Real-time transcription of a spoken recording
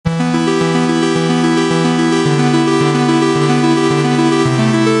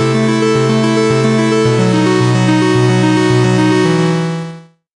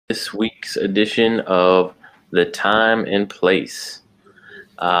week's edition of The Time and Place.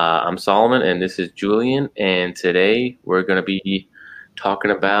 I'm Solomon, and this is Julian, and today we're going to be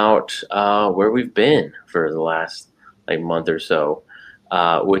talking about where we've been for the last month or so,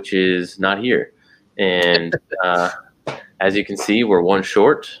 which is not here. And as you can see, we're one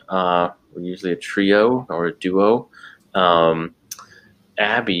short. We're usually a trio or a duo.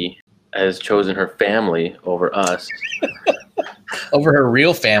 Abby has chosen her family over us. Over her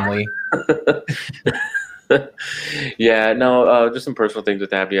real family. Yeah, no, just some personal things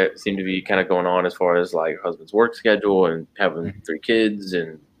with Abby seem to be kind of going on as far as her husband's work schedule and having 3 kids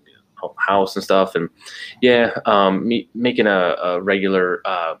and house and stuff. And yeah, making a regular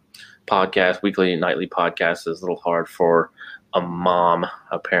podcast, weekly, nightly podcast is a little hard for a mom,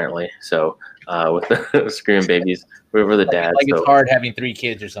 apparently. So with the screaming babies, we're the dad. It's hard having 3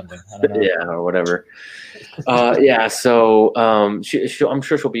 kids or something. I don't know. Yeah, or whatever. Yeah, so I'm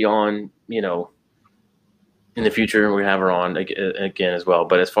sure she'll be on, in the future. We have her on again as well.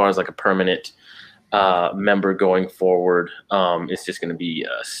 But as far as a permanent member going forward, it's just going to be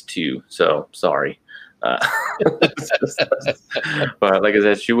us 2. So sorry. But like I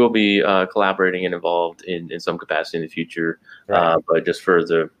said, she will be collaborating and involved in some capacity in the future. Right. But just for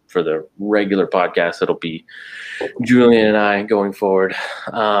the regular podcast, it'll be Julian and I going forward.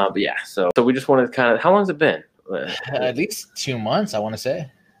 But yeah, so we just wanted to how long has it been? At least 2 months, I want to say.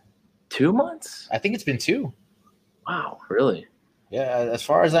 2 months? I think it's been 2. Wow, really? Yeah, as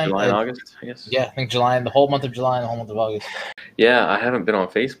far as July and August, I guess. Yeah, I think July, and the whole month of July and the whole month of August. Yeah, I haven't been on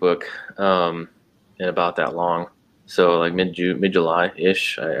Facebook in about that long. So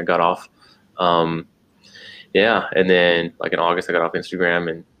mid-July-ish, I got off. Yeah, and then in August, I got off Instagram,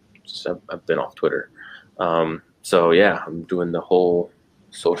 and I've been off Twitter. So yeah, I'm doing the whole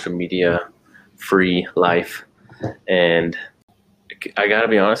social media free life, and I gotta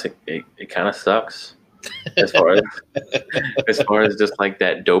be honest, it kind of sucks as far as just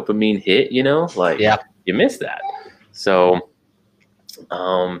that dopamine hit, Yeah, you miss that. So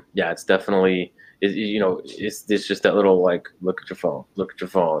yeah, it's definitely it's just that little look at your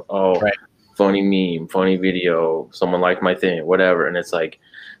phone, oh right. Funny meme, funny video, someone liked my thing, whatever, and it's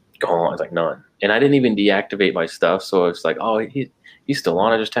gone. It's none. And I didn't even deactivate my stuff, so it's oh, he's still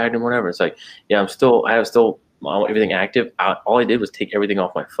on. I just tagged him, whatever. It's yeah, I have everything active. All I did was take everything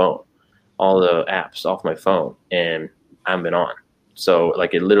off my phone, all the apps off my phone, and I haven't been on. So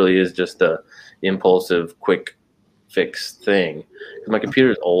it literally is just the impulsive, quick fix thing. Because my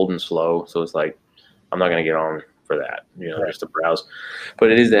computer is old and slow, so it's I'm not gonna get on for that, Right. just to browse.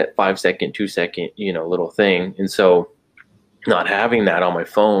 But it is that 5-second, 2-second, little thing, and so not having that on my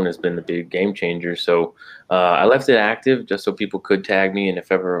phone has been the big game changer. So I left it active just so people could tag me, and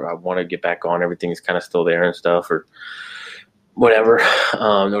if ever I want to get back on, everything is kind of still there and stuff, or whatever,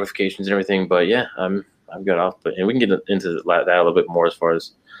 notifications and everything. But yeah, I've got off, and we can get into that a little bit more as far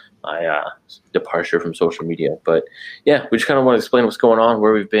as my departure from social media. But yeah, we just kind of want to explain what's going on,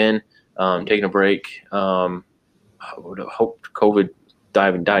 where we've been, taking a break. I would hope COVID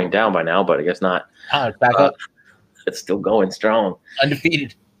dying down by now, but I guess not. It's back up. It's still going strong.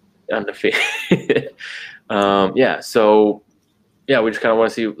 Undefeated. Yeah. So yeah, we just kind of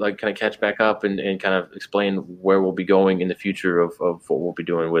want to see, kind of catch back up and kind of explain where we'll be going in the future of what we'll be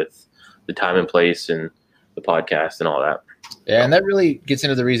doing with the time and place and the podcast and all that. Yeah, and that really gets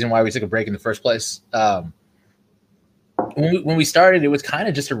into the reason why we took a break in the first place. When we started, it was kind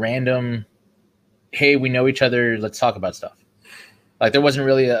of just a random, hey, we know each other, let's talk about stuff. There wasn't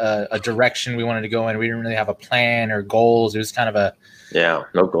really a direction we wanted to go in. We didn't really have a plan or goals. It was kind of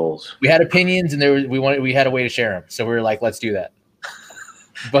no goals. We had opinions, and we had a way to share them. So we were let's do that.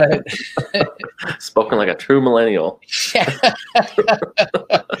 But spoken like a true millennial. Yeah.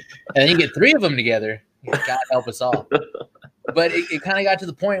 And then you get 3 of them together. God help us all. But it kind of got to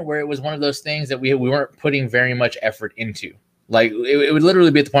the point where it was one of those things that we weren't putting very much effort into. It would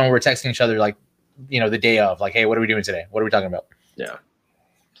literally be at the point where we're texting each other the day of, hey, what are we doing today? What are we talking about? Yeah.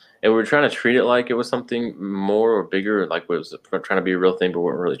 And we were trying to treat it like it was something more or bigger, it was trying to be a real thing, but we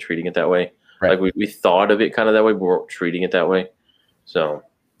weren't really treating it that way. Right. We thought of it kind of that way, but we weren't treating it that way. So.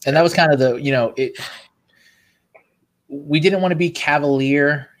 And that was kind of we didn't want to be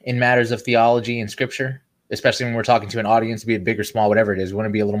cavalier in matters of theology and scripture, especially when we're talking to an audience, be it big or small, whatever it is. We want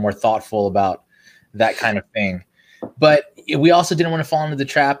to be a little more thoughtful about that kind of thing. But we also didn't want to fall into the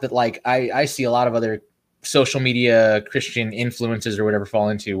trap that I see a lot of other social media Christian influences or whatever fall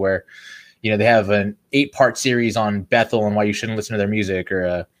into, where they have an 8-part series on Bethel and why you shouldn't listen to their music,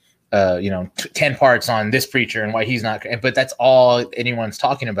 or 10 parts on this preacher and why he's not. But that's all anyone's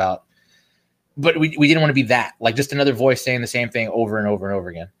talking about. But we didn't want to be that, just another voice saying the same thing over and over and over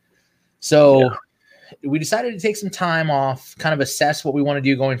again. So we decided to take some time off, kind of assess what we want to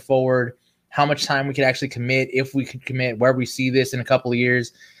do going forward, how much time we could actually commit, if we could commit, where we see this in a couple of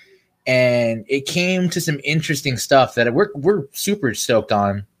years. And it came to some interesting stuff that we're super stoked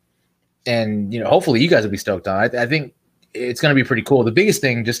on. And, hopefully you guys will be stoked on. I think it's going to be pretty cool. The biggest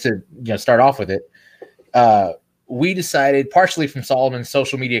thing, just to start off with it, we decided, partially from Solomon's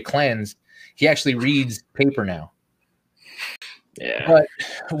social media cleanse, he actually reads paper now. Yeah.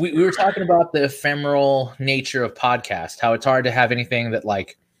 But we were talking about the ephemeral nature of podcast, how it's hard to have anything that,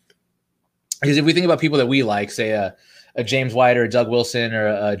 like, because if we think about people that we like, say a James White or a Doug Wilson or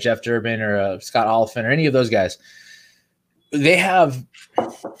a Jeff Durbin or a Scott Oliphant or any of those guys, they have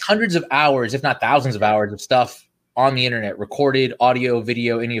hundreds of hours, if not thousands of hours of stuff on the internet, recorded, audio,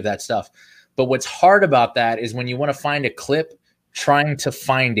 video, any of that stuff. But what's hard about that is when you want to find a clip, trying to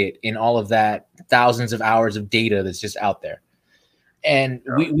find it in all of that thousands of hours of data that's just out there. And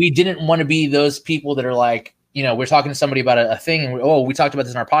we didn't want to be those people that are like, we're talking to somebody about a thing and we talked about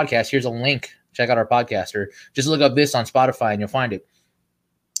this in our podcast. Here's a link. Check out our podcast, or just look up this on Spotify and you'll find it.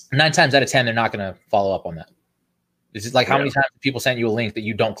 9 times out of 10, they're not going to follow up on that. This is like how many times people sent you a link that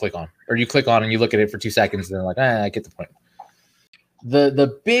you don't click on, or you click on and you look at it for 2 seconds and they're like, I get the point.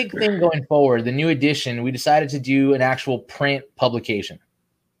 The big thing going forward, the new edition, we decided to do an actual print publication.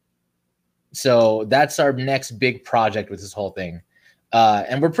 So that's our next big project with this whole thing.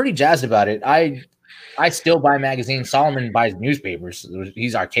 And we're pretty jazzed about it. I still buy magazines. Solomon buys newspapers.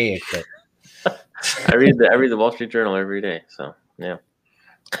 He's archaic, but I read the Wall Street Journal every day. So yeah,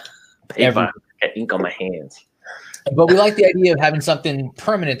 paper, ink on my hands. But we like the idea of having something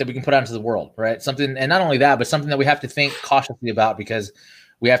permanent that we can put out into the world, right? Something, and not only that, but something that we have to think cautiously about because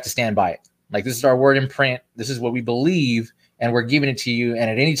we have to stand by it. Like, this is our word in print. This is what we believe, and we're giving it to you. And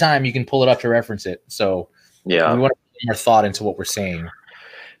at any time, you can pull it up to reference it. So yeah, we want to put more thought into what we're saying.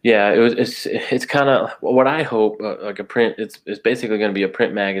 Yeah, it's kind of what I hope. Like a print, it's basically going to be a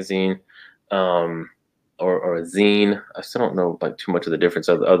print magazine, or a zine. I still don't know like too much of the difference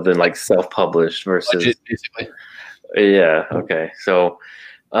other than like self-published versus Budget, basically. Yeah. Okay. So,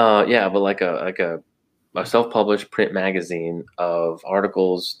 but like a self-published print magazine of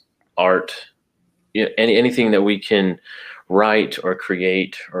articles, art, anything that we can write or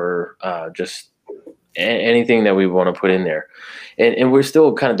create or just anything that we want to put in there. And we're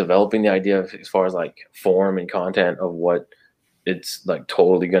still kind of developing the idea of, as far as like form and content of what it's like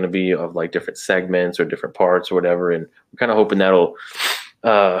totally going to be, of like different segments or different parts or whatever. And we're kind of hoping that'll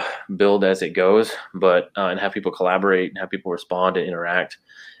build as it goes, but and have people collaborate and have people respond and interact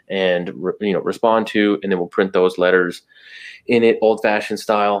and respond to, and then we'll print those letters in it old-fashioned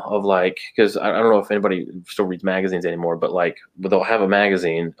style of like, because I don't know if anybody still reads magazines anymore, but they'll have a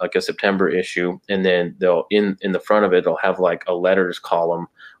magazine like a September issue, and then they'll in the front of it they'll have like a letters column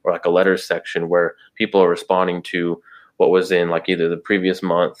or like a letters section where people are responding to what was in like either the previous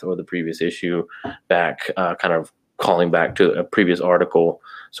month or the previous issue back, kind of calling back to a previous article.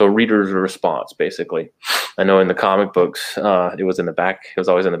 So readers' response, basically. I know in the comic books, it was in the back. It was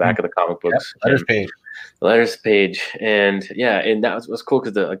always in the back of the comic books. Yep, letters page. The letters page. And yeah, and that was cool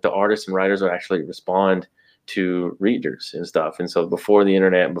because the artists and writers would actually respond to readers and stuff. And so before the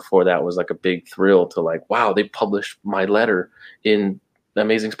internet and before that was like a big thrill to like, wow, they published my letter in The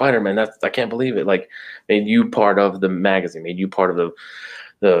Amazing Spider-Man. I can't believe it. Like, made you part of the magazine, made you part of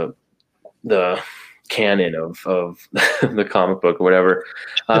the canon of the comic book or whatever.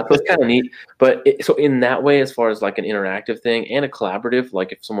 So it's kind of neat. But so in that way, as far as like an interactive thing and a collaborative,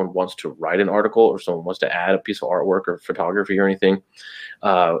 like if someone wants to write an article or someone wants to add a piece of artwork or photography or anything,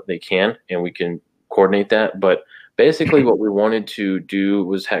 they can, and we can coordinate that. But basically what we wanted to do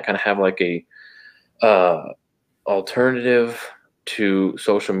was kind of have like a alternative to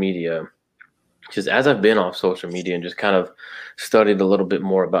social media. Because as I've been off social media and just kind of studied a little bit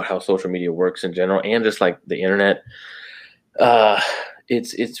more about how social media works in general, and just like the internet,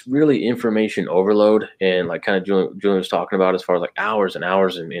 it's really information overload, and like kind of Julian was talking about, as far as like hours and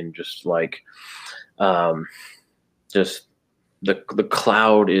hours and just like just the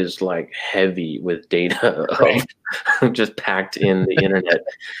cloud is like heavy with data, right? Just packed in the internet.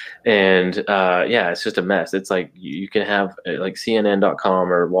 And it's just a mess. It's like you can have like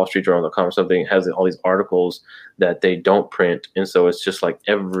CNN.com or WallStreetJournal.com or something has all these articles that they don't print, and so it's just like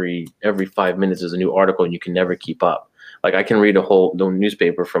every 5 minutes is a new article, and you can never keep up. Like I can read the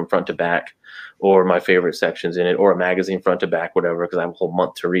newspaper from front to back, or my favorite sections in it, or a magazine front to back, whatever, because I have a whole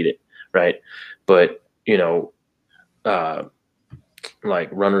month to read it, right? But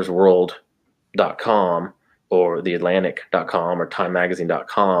like runnersworld.com or theatlantic.com or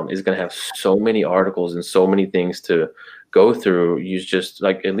timemagazine.com is going to have so many articles and so many things to go through. You just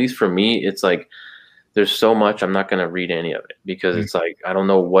like, at least for me, it's like there's so much, I'm not going to read any of it because it's like I don't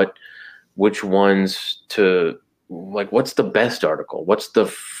know which ones to like. What's the best article? What's the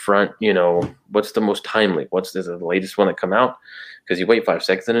front, what's the most timely? What's the latest one that come out? Because you wait 5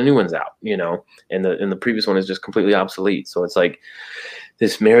 seconds and a new one's out, and the previous one is just completely obsolete. So it's like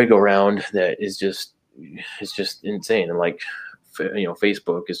this merry-go-round that is just, it's just insane. And like,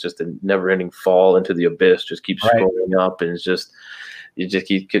 Facebook is just a never-ending fall into the abyss, just keeps scrolling up, and it just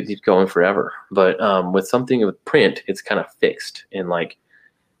keeps going forever. But with something with print, it's kind of fixed and like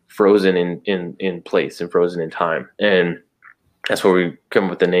frozen in place and frozen in time. And that's where we come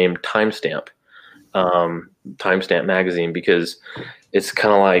with the name Timestamp, Timestamp Magazine, because it's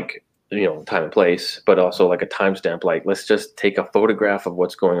kind of like, time and place, but also like a timestamp. Like, let's just take a photograph of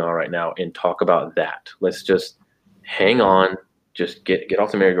what's going on right now and talk about that. Let's just hang on, just get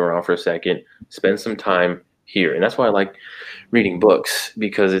off the merry-go-round for a second, spend some time here. And that's why I like reading books,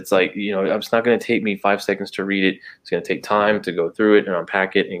 because it's like, it's not going to take me 5 seconds to read it. It's going to take time to go through it and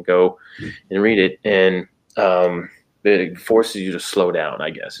unpack it and go and read it. And it forces you to slow down, I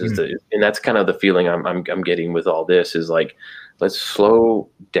guess. And that's kind of the feeling I'm getting with all this, is like, let's slow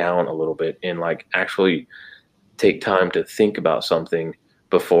down a little bit and like actually take time to think about something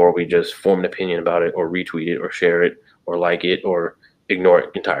before we just form an opinion about it or retweet it or share it or like it or ignore it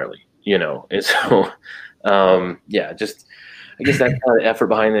entirely, And so, just, I guess that kind of effort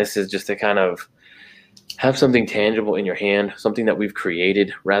behind this is just to kind of have something tangible in your hand, something that we've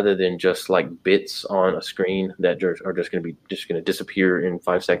created, rather than just like bits on a screen that are just going to disappear in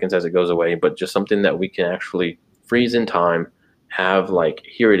 5 seconds as it goes away, but just something that we can actually freeze in time, have like,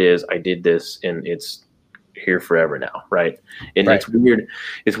 here it is, I did this, and it's here forever now, right? And It's weird.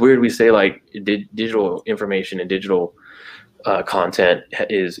 It's weird we say like digital information and digital content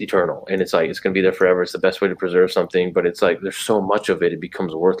is eternal, and it's like it's going to be there forever. It's the best way to preserve something, but it's like there's so much of it, it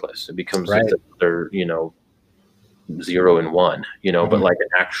becomes worthless. It becomes another, 0 and 1, But like an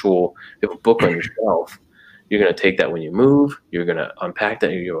actual, if you have a book on your shelf, you're going to take that when you move. You're going to unpack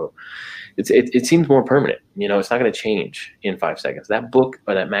that. It seems more permanent. It's not going to change in 5 seconds. That book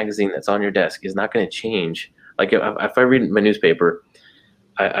or that magazine that's on your desk is not going to change. Like if I read my newspaper,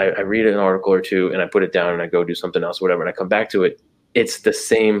 I read an article or two and I put it down and I go do something else, whatever, and I come back to it. It's the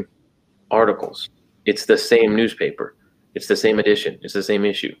same articles. It's the same newspaper. It's the same edition. It's the same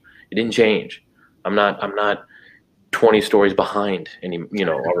issue. It didn't change. I'm not 20 stories behind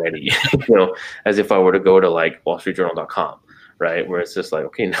already, as if I were to go to like wallstreetjournal.com, right? Where it's just like,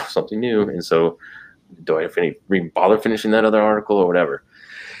 okay, now something new. And so do I bother finishing that other article or whatever?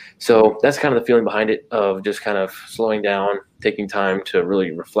 So that's kind of the feeling behind it, of just kind of slowing down, taking time to really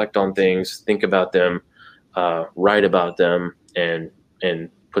reflect on things, think about them, write about them, and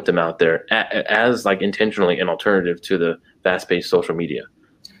put them out there as like intentionally an alternative to the fast-paced social media.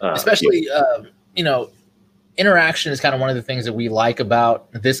 Especially, interaction is kind of one of the things that we like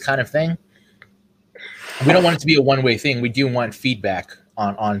about this kind of thing. We don't want it to be a one-way thing. We do want feedback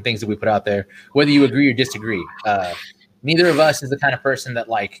on things that we put out there, whether you agree or disagree. Neither of us is the kind of person that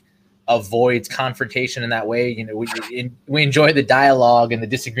like avoids confrontation in that way. We enjoy the dialogue and the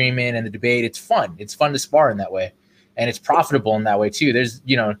disagreement and the debate. It's fun. It's fun to spar in that way, and it's profitable in that way too. There's,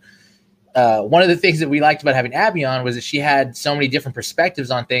 one of the things that we liked about having Abby on was that she had so many different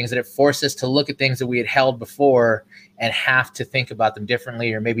perspectives on things that it forced us to look at things that we had held before and have to think about them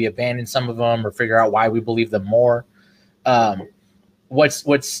differently, or maybe abandon some of them or figure out why we believe them more.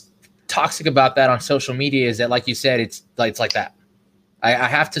 What's toxic about that on social media is that, like you said, it's like that. I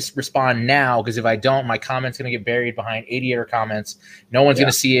have to respond now, because if I don't, my comment's going to get buried behind 80 other comments. No one's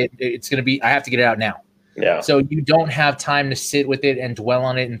going to see it. It's going to be, I have to get it out now. Yeah. So you don't have time to sit with it and dwell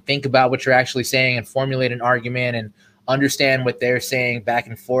on it and think about what you're actually saying and formulate an argument and understand what they're saying back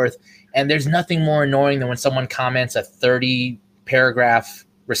and forth. And there's nothing more annoying than when someone comments a 30-paragraph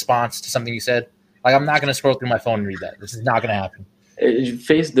response to something you said. Like, I'm not going to scroll through my phone and read that. This is not going to happen.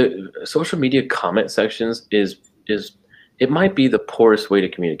 The social media comment sections is it might be the poorest way to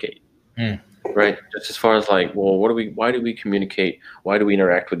communicate, right? Just as far as like, well, why do we communicate? Why do we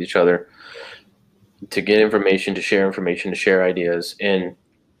interact with each other? To get information, to share ideas. And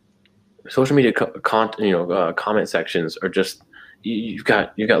social media comment sections are just, you've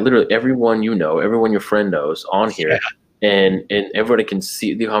got literally everyone everyone your friend knows on here, and everybody can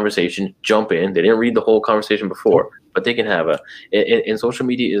see the conversation, jump in. They didn't read the whole conversation before, but they can have and social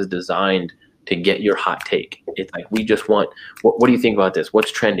media is designed to get your hot take. It's like, we just want, what do you think about this?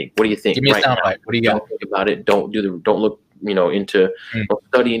 What's trending? What do you think? Give me a soundbite. What do you got? Don't think about it. Don't look Mm. don't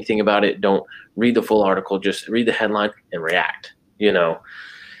study anything about it. Don't read the full article. Just read the headline and react.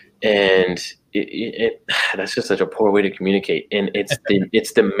 And that's just such a poor way to communicate. And it's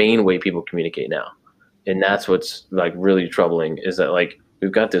the main way people communicate now. And that's what's like really troubling, is that like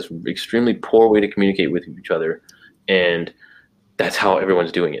we've got this extremely poor way to communicate with each other, and that's how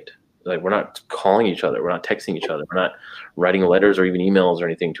everyone's doing it. Like, we're not calling each other, we're not texting each other, we're not writing letters or even emails or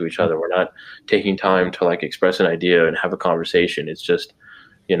anything to each other. We're not taking time to like express an idea and have a conversation. It's just,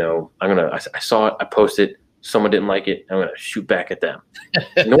 I saw it, I posted, someone didn't like it, I'm gonna shoot back at them.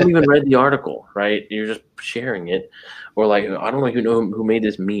 No one even read the article, right? You're just sharing it, or like, I don't know who made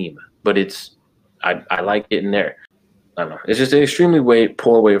this meme, but I like it in there. I don't know. It's just an extremely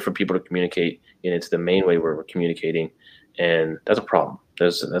poor way for people to communicate, and it's the main way where we're communicating, and that's a problem.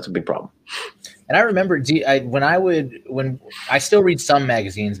 That's a big problem. And I remember when I still read some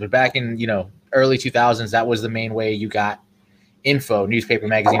magazines, but back in early 2000s, that was the main way you got info, newspaper,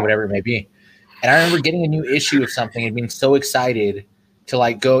 magazine, whatever it may be. And I remember getting a new issue of something and being so excited to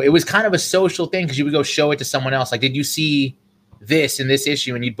like go. It was kind of a social thing because you would go show it to someone else. Like, did you see this in this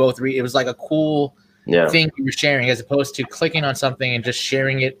issue? And you'd both read. It was like a cool thing you were sharing, as opposed to clicking on something and just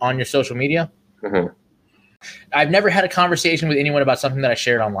sharing it on your social media. Mm-hmm. I've never had a conversation with anyone about something that I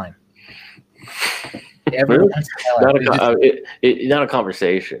shared online. Really? Not a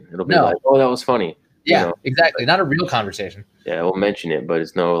conversation. It'll be like, oh, that was funny. Yeah, exactly. Not a real conversation. Yeah, we'll mention it, but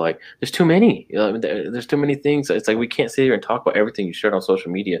it's no like. There's too many. There's too many things. It's like we can't sit here and talk about everything you shared on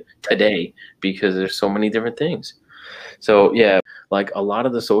social media today because there's so many different things. So yeah, like a lot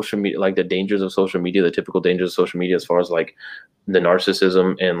of the social media, like the dangers of social media, the typical dangers of social media, as far as like the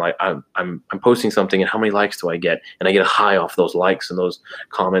narcissism, and like I'm posting something and how many likes do I get, and I get a high off those likes and those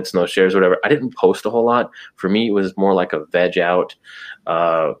comments and those shares, whatever. I didn't post a whole lot. For me, it was more like a veg out,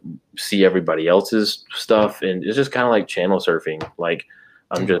 see everybody else's stuff, and it's just kind of like channel surfing. Like,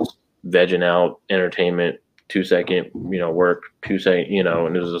 I'm just vegging out entertainment, 2-second, work, 2-second,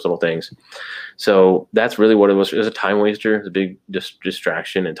 and there's those little things. So that's really what it was. It was a time waster. It's a big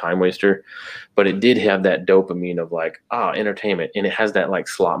distraction and time waster, but it did have that dopamine of like, entertainment. And it has that like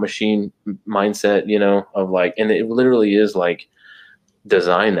slot machine mindset, of like, and it literally is like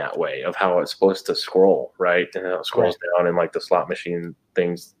designed that way of how it's supposed to scroll, right? And how it scrolls down, and like the slot machine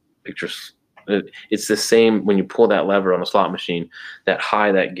things, pictures. It's the same when you pull that lever on the slot machine, that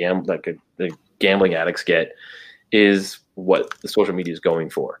high, that the gambling addicts get, is what the social media is going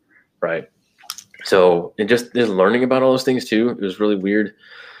for, right? So, and just learning about all those things too, it was really weird.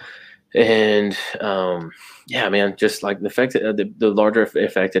 And yeah, man, just like the effect, the larger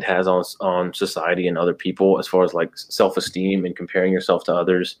effect it has on society and other people, as far as like self-esteem and comparing yourself to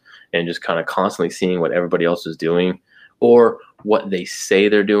others, and just kind of constantly seeing what everybody else is doing or what they say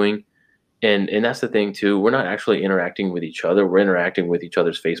they're doing. And that's the thing too. We're not actually interacting with each other. We're interacting with each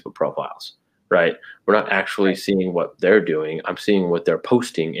other's Facebook profiles, right? We're not actually seeing what they're doing. I'm seeing what they're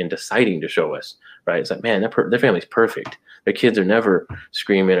posting and deciding to show us, right? It's like, man, their family's perfect. Their kids are never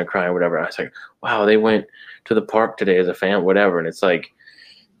screaming or crying, whatever. I was like, wow, they went to the park today as a family, whatever. And it's like,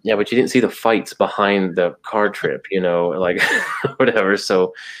 yeah, but you didn't see the fights behind the car trip, like whatever.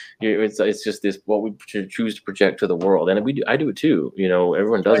 So it's just this, what we choose to project to the world. And I do it too,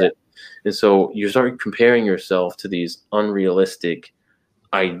 everyone does it. And so you start comparing yourself to these unrealistic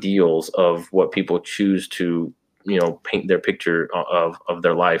ideals of what people choose to, paint their picture of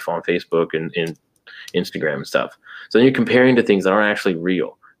their life on Facebook and Instagram and stuff. So then you're comparing to things that aren't actually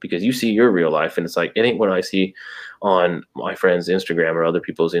real, because you see your real life and it's like, it ain't what I see on my friend's Instagram or other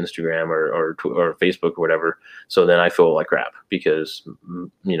people's Instagram or Facebook or whatever. So then I feel like crap because,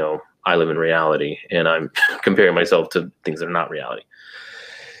 I live in reality and I'm comparing myself to things that are not reality.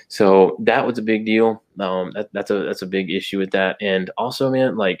 So that was a big deal. That's a big issue with that. And also,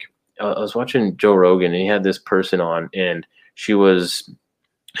 man, like I was watching Joe Rogan and he had this person on, and she wrote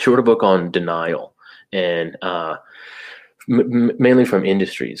a book on denial, and mainly from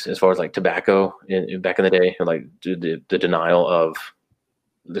industries, as far as like tobacco back in the day, like the denial of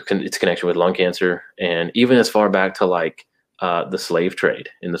its connection with lung cancer, and even as far back to like the slave trade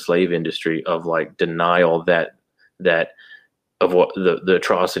in the slave industry, of like denial that of what the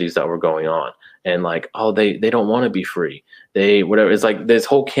atrocities that were going on, and like, oh, they don't want to be free, they whatever. It's like there's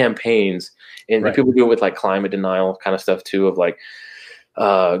whole campaigns, and people do it with like climate denial kind of stuff too, of like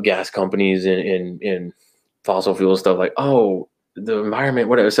gas companies and fossil fuel stuff, like, oh, the environment,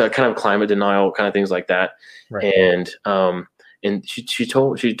 whatever. So kind of climate denial kind of things like that. Right. And she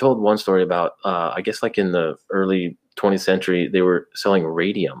told one story about I guess like in the early 20th century they were selling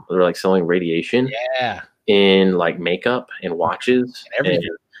radium. They were like selling radiation. Yeah. In like makeup and watches and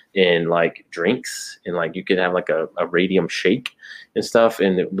in like drinks, and like you could have like a radium shake and stuff,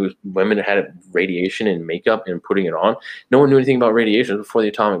 and women had radiation in makeup and putting it on. No one knew anything about radiation before the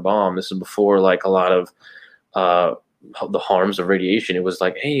atomic bomb. This is before like a lot of the harms of radiation. It was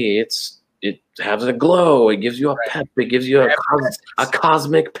like, hey, it has a glow, it gives you a pep, it gives you a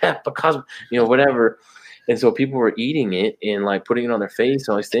cosmic pep, a cosmic, whatever. And so people were eating it and like putting it on their face,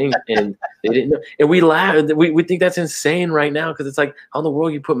 all these things, and they didn't know. And we laugh. We think that's insane right now, because it's like, how in the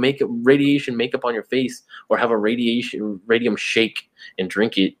world you put radiation makeup on your face, or have a radium shake and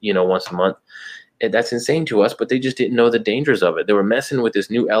drink it, once a month? And that's insane to us. But they just didn't know the dangers of it. They were messing with this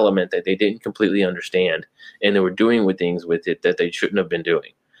new element that they didn't completely understand, and they were doing things with it that they shouldn't have been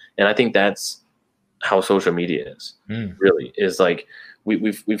doing. And I think that's how social media is. Really, is like,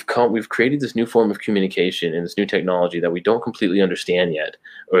 we've created this new form of communication and this new technology that we don't completely understand yet,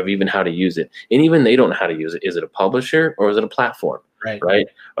 or even how to use it. And even they don't know how to use it. Is it a publisher or is it a platform? Right?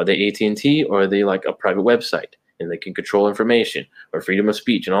 Are they AT&T, or are they like a private website and they can control information, or freedom of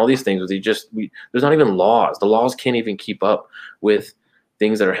speech and all these things? There's not even laws. The laws can't even keep up with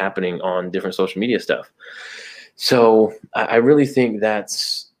things that are happening on different social media stuff. So I really think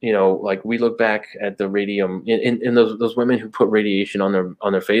that's, like, we look back at the radium, and those women who put radiation on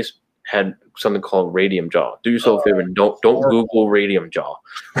their face had something called radium jaw. Do yourself a favor and don't Google radium jaw.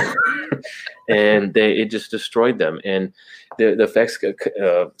 And it just destroyed them. And the effects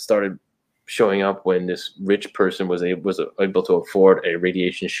started showing up when this rich person was able to afford a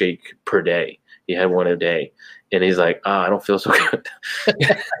radiation shake per day. He had one a day, and he's like, I don't feel so good.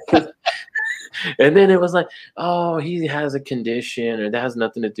 And then it was like, oh, he has a condition, or that has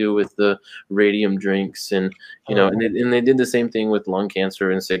nothing to do with the radium drinks. And, and they did the same thing with lung cancer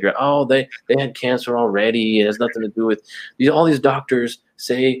and cigarette. Oh, they had cancer already. It has nothing to do with all these doctors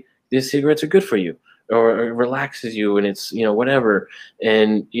say these cigarettes are good for you, or it relaxes you, and it's, whatever.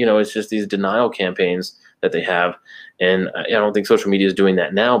 And, it's just these denial campaigns that they have. And I don't think social media is doing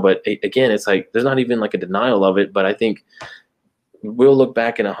that now. But again, it's like, there's not even like a denial of it. But I think we'll look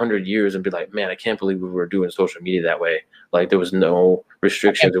back in 100 years and be like, man, I can't believe we were doing social media that way. Like, there was no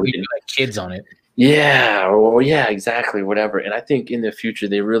restrictions. We didn't have kids on it. Yeah. Or yeah, exactly. Whatever. And I think in the future,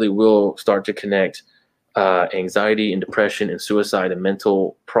 they really will start to connect anxiety and depression and suicide and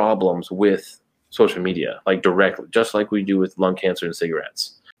mental problems with social media, like directly, just like we do with lung cancer and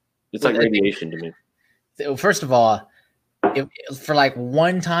cigarettes. It's like radiation to me. First of all, for like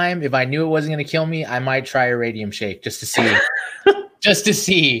one time, if I knew it wasn't going to kill me, I might try a radium shake just to see. Just to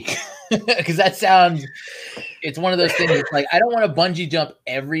see, because it's one of those things. It's like, I don't want to bungee jump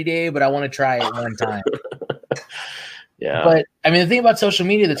every day, but I want to try it one time. Yeah. But I mean, the thing about social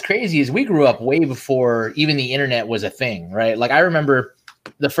media that's crazy is we grew up way before even the internet was a thing, right? Like, I remember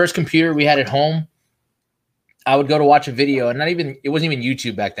the first computer we had at home, I would go to watch a video, and it wasn't even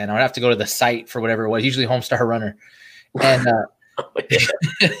YouTube back then. I would have to go to the site for whatever it was, usually Homestar Runner. And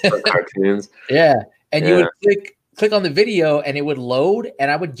cartoons. Yeah. And you would click on the video and it would load,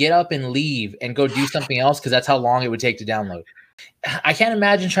 and I would get up and leave and go do something else, because that's how long it would take to download. I can't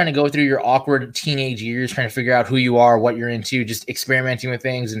imagine trying to go through your awkward teenage years trying to figure out who you are, what you're into, just experimenting with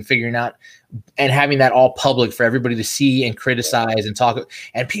things and figuring out, and having that all public for everybody to see and criticize and talk.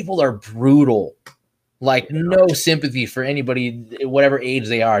 And people are brutal, like no sympathy for anybody, whatever age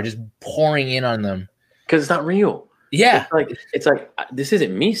they are, just pouring in on them. Because it's not real. Yeah. It's like this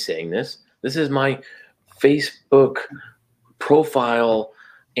isn't me saying this. This is my Facebook profile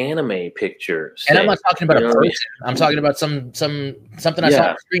anime picture. And I'm not talking about a person. I'm talking about something I saw on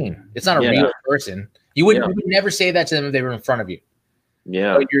the screen. It's not a real person. You would never say that to them if they were in front of you.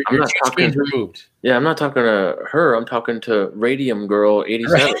 Yeah. But your two screens removed. Yeah, I'm not talking to her. I'm talking to Radium Girl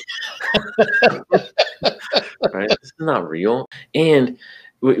 87. Right? This is not real. And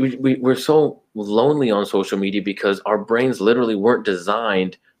we're so lonely on social media because our brains literally weren't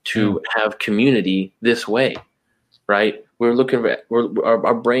designed to have community this way, right? We're looking at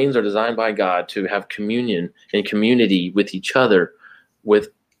our brains are designed by God to have communion and community with each other, with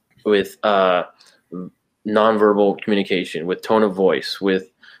nonverbal communication, with tone of voice,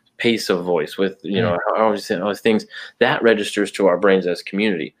 with pace of voice, with all these things that registers to our brains as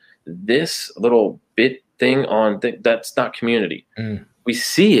community. This little bit thing that's not community. We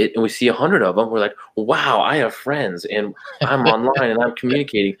see it, and we see 100 of them. We're like, wow, I have friends, and I'm online, and I'm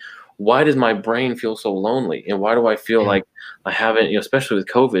communicating. Why does my brain feel so lonely? And why do I feel like I haven't, especially with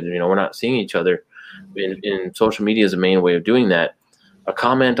COVID, we're not seeing each other. In social media is a main way of doing that. A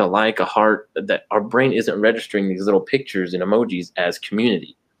comment, a like, a heart, that our brain isn't registering these little pictures and emojis as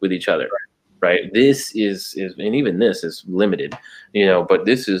community with each other, right? This is and even this is limited, but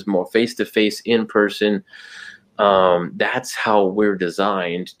this is more face-to-face, in-person, That's how we're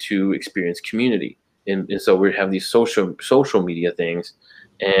designed to experience community. And so we have these social media things,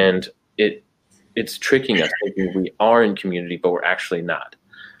 and it's tricking us thinking we are in community, but we're actually not.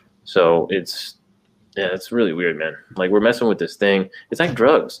 So it's really weird, man. Like, we're messing with this thing. It's like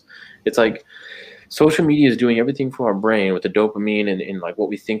drugs. It's like social media is doing everything for our brain with the dopamine and like what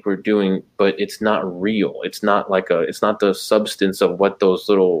we think we're doing, but it's not real. It's not it's not the substance of what those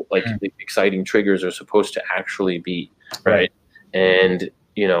little like exciting triggers are supposed to actually be. Right. And,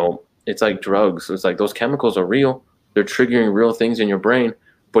 it's like drugs. It's like those chemicals are real. They're triggering real things in your brain,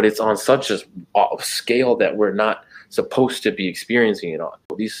 but it's on such a scale that we're not supposed to be experiencing it on.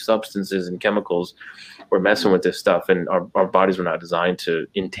 These substances and chemicals, we're messing with this stuff, and our bodies were not designed to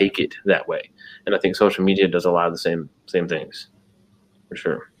intake it that way. And I think social media does a lot of the same things, for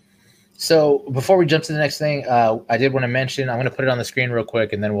sure. So before we jump to the next thing, I did want to mention, I'm going to put it on the screen real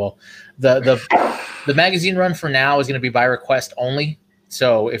quick, and then the magazine run for now is going to be by request only.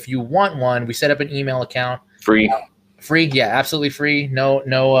 So if you want one, we set up an email account. Free, yeah, absolutely free.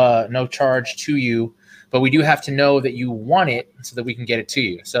 No charge to you, but we do have to know that you want it so that we can get it to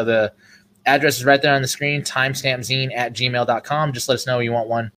you. So the address is right there on the screen, timestampzine@gmail.com. Just let us know you want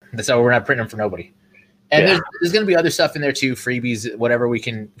one. That's how we're not printing them for nobody. And there's going to be other stuff in there too, freebies, whatever we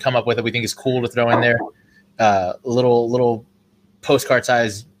can come up with that we think is cool to throw in there. Little postcard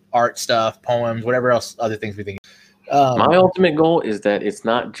size art stuff, poems, whatever else, other things we think. My ultimate goal is that it's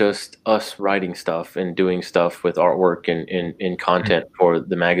not just us writing stuff and doing stuff with artwork and content for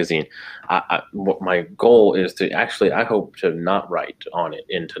the magazine. What my goal is to actually, I hope to not write on it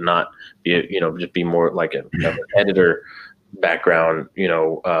and to not be, just be more like an editor background,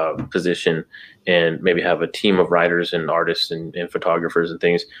 position, and maybe have a team of writers and artists and photographers and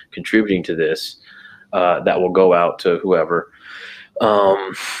things contributing to this that will go out to whoever.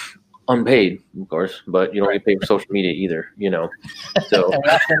 Unpaid, of course, but you don't get paid for social media either, So and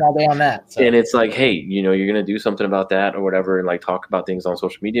we'll spend all day on that. So. And it's like, hey, you're gonna do something about that or whatever, and like talk about things on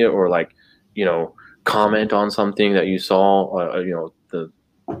social media, or like, comment on something that you saw, the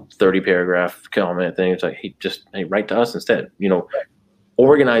 30 paragraph comment thing. It's like, hey, write to us instead.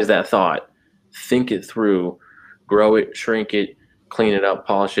 Organize that thought, think it through, grow it, shrink it, clean it up,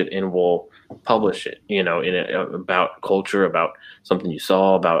 polish it, and we'll publish it, about culture, about something you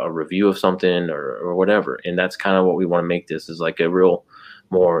saw, about a review of something or whatever. And that's kind of what we want to make this, is like a real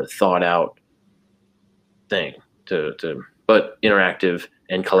more thought out thing but interactive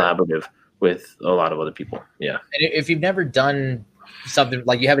and collaborative with a lot of other people. Yeah. And if you've never done something,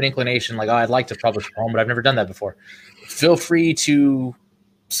 like you have an inclination, like, oh, I'd like to publish a poem, but I've never done that before, feel free to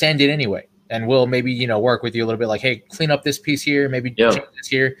send it anyway. And we'll maybe, work with you a little bit, like, hey, clean up this piece here, maybe change this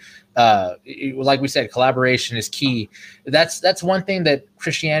here. Like we said, collaboration is key. That's one thing that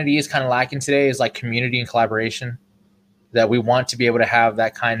Christianity is kind of lacking today, is like community and collaboration, that we want to be able to have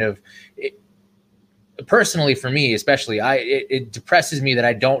that kind of personally, for me, especially, it depresses me that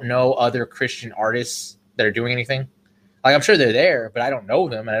I don't know other Christian artists that are doing anything. Like, I'm sure they're there, but I don't know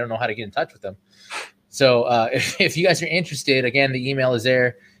them and I don't know how to get in touch with them. So if you guys are interested, again, the email is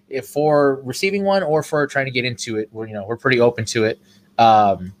there. If for receiving one or for trying to get into it, we're pretty open to it.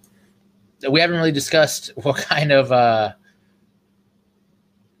 We haven't really discussed what kind of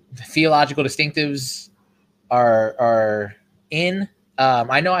theological distinctives are in.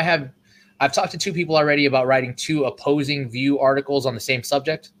 I know I've talked to 2 people already about writing 2 opposing view articles on the same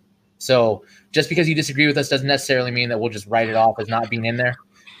subject. So just because you disagree with us doesn't necessarily mean that we'll just write it off as not being in there.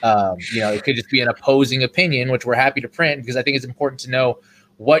 It could just be an opposing opinion, which we're happy to print, because I think it's important to know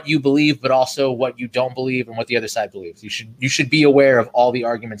what you believe, but also what you don't believe and what the other side believes. You should be aware of all the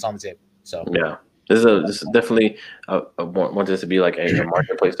arguments on the table. So yeah, this is definitely want this to be like a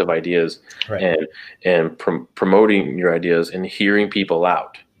marketplace of ideas, right. and promoting your ideas and hearing people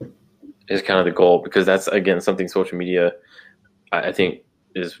out is kind of the goal, because that's, again, something social media I think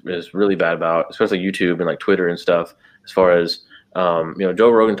is really bad about, especially YouTube and like Twitter and stuff. As far as Joe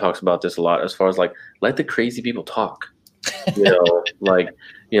Rogan talks about this a lot, as far as like, let the crazy people talk.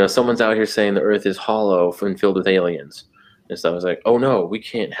 Someone's out here saying the earth is hollow and filled with aliens and stuff. It's like, oh no, we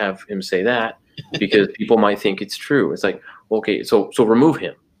can't have him say that, because people might think it's true. It's like, okay, so remove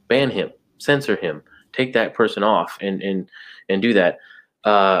him, ban him, censor him, take that person off and do that.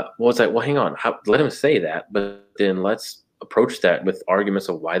 It's like, well, hang on, let him say that, but then let's approach that with arguments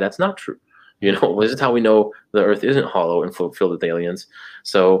of why that's not true. This is how we know the earth isn't hollow and filled with aliens.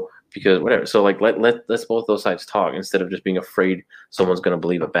 So, because whatever. So like, let's both those sides talk, instead of just being afraid someone's going to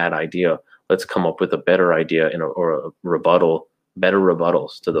believe a bad idea. Let's come up with a better idea or a rebuttal, better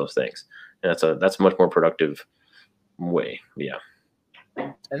rebuttals to those things. And that's a much more productive way. Yeah.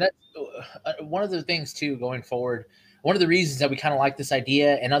 And that's one of the things too going forward. One of the reasons that we kind of like this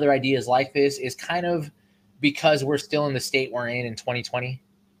idea and other ideas like this is kind of because we're still in the state we're in 2020.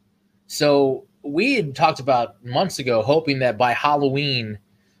 So we had talked about months ago, hoping that by Halloween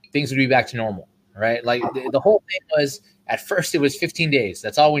things would be back to normal, right? Like the whole thing was at first it was 15 days.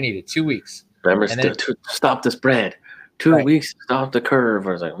 That's all we needed, 2 weeks. Remember, to stop the spread. 2 weeks, stop the curve.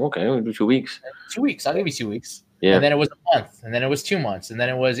 I was like, okay, we'll do 2 weeks. 2 weeks. I'll give you 2 weeks. Yeah. And then it was a month, and then it was 2 months, and then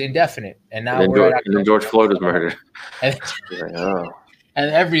it was indefinite, and now and then George Floyd was murdered. And, like, oh.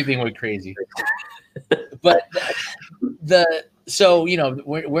 And everything went crazy. But so you know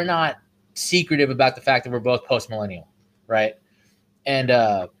we're not secretive about the fact that we're both post millennial, right? And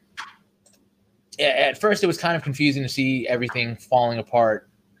at first it was kind of confusing to see everything falling apart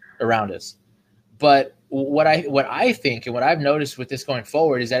around us, but what I think and what I've noticed with this going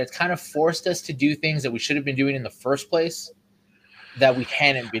forward is that it's kind of forced us to do things that we should have been doing in the first place that we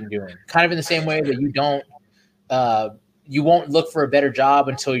hadn't been doing. Kind of in the same way that you won't look for a better job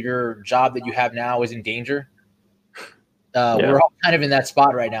until your job that you have now is in danger. We're all kind of in that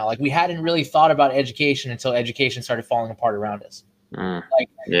spot right now. Like we hadn't really thought about education until education started falling apart around us. It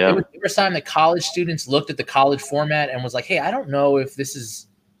was the first time that college students looked at the college format and was like, hey, I don't know if this is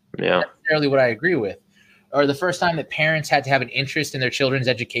necessarily what I agree with. Or the first time that parents had to have an interest in their children's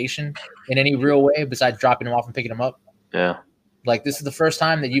education in any real way besides dropping them off and picking them up. Yeah. Like this is the first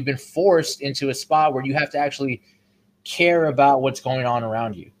time that you've been forced into a spot where you have to actually care about what's going on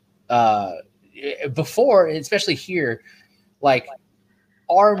around you. Before, especially here, like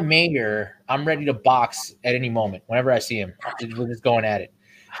our mayor, I'm ready to box at any moment. Whenever I see him, we're just going at it.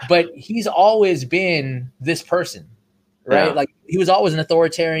 But he's always been this person, right? Yeah. Like he was always an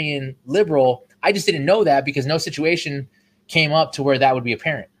authoritarian liberal. I just didn't know that because no situation came up to where that would be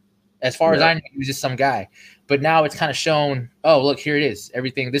apparent. As far as I knew, he was just some guy. But now it's kind of shown, oh, look, here it is.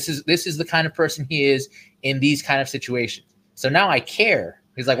 Everything. This is the kind of person he is in these kind of situations. So now I care.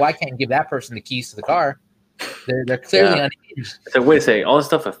 He's like, well, I can't give that person the keys to the car. They're clearly unhinged. So wait a second, all this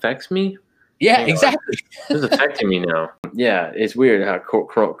stuff affects me? Yeah, exactly. It's affecting me now. Yeah, it's weird how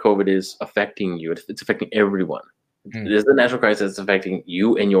COVID is affecting you. It's affecting everyone. This is a natural crisis that's affecting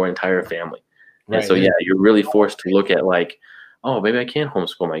you and your entire family. Right. And so, you're really forced to look at like, oh, maybe I can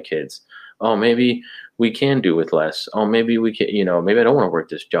homeschool my kids. Oh, maybe we can do with less. Oh, maybe we can, maybe I don't want to work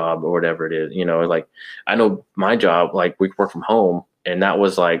this job or whatever it is. Like I know my job, like we work from home, and that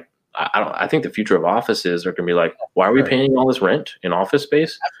was like, I think the future of offices are going to be like, why are we paying all this rent in office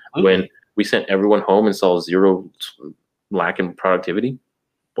space when we sent everyone home and saw zero lack in productivity?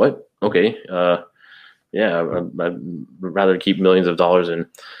 What? Okay. I'd rather keep millions of dollars in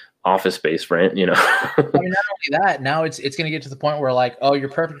office space rent, I mean, not only that, now it's going to get to the point where like, oh, you're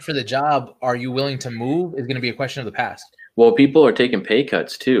perfect for the job. Are you willing to move? Is going to be a question of the past. Well, people are taking pay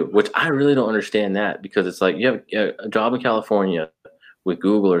cuts too, which I really don't understand that, because it's like you have a job in California with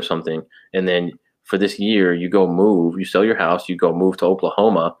Google or something, and then for this year you go move, you sell your house, you go move to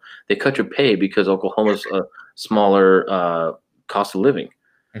Oklahoma. They cut your pay because Oklahoma's a smaller cost of living.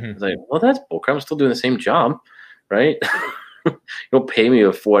 It's like, well, that's bullcrap. I'm still doing the same job, right? You don't pay me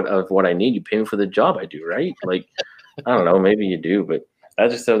of what I need. You pay me for the job I do, right? Like, I don't know. Maybe you do, but I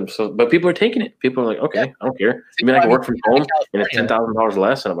just but people are taking it. People are like, okay, I don't care. You mean I can work from home and it's $10,000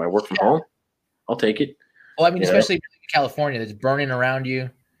 less, and if I work from home, I'll take it. Well, I mean, especially in California, that's burning around you.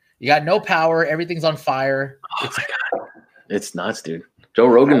 You got no power. Everything's on fire. Oh my God, it's nuts, dude. Joe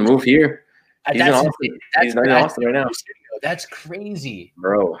Rogan moved here. He's in Austin. He's in Austin right now. That's crazy,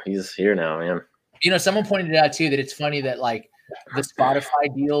 bro. He's here now, man. Someone pointed it out too that it's funny that like the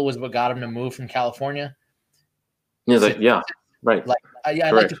Spotify deal was what got him to move from California. He's like, yeah, right. Like,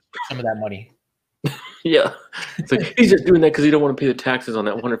 I'd like to take some of that money. Yeah, it's like he's just doing that because he don't want to pay the taxes on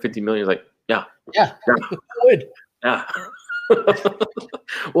that 150 million. He's like, yeah, would. Yeah.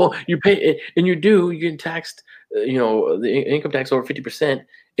 Well, you pay, and you get taxed. The income tax over 50%,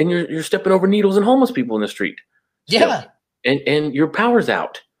 and you're stepping over needles and homeless people in the street. Yeah, and your power's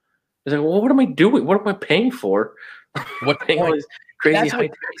out. It's like, well, what am I doing? What am I paying for? What paying all these crazy high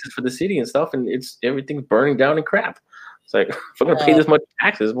taxes for the city and stuff, and everything's burning down and crap. It's like, if I'm gonna pay this much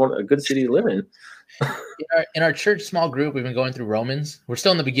taxes, I want a good city to live in. In our church small group, we've been going through Romans. We're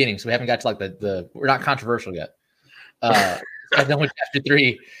still in the beginning, so we haven't got to like the we're not controversial yet. I've done with chapter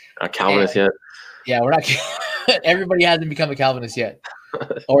 3. Not Calvinist yet. Yeah, we're not. Everybody hasn't become a Calvinist yet,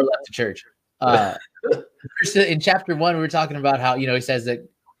 or left the church. In chapter 1, we were talking about how he says that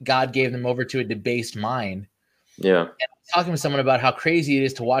God gave them over to a debased mind. Yeah. And I was talking with someone about how crazy it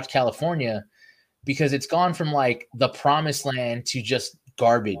is to watch California, because it's gone from like the promised land to just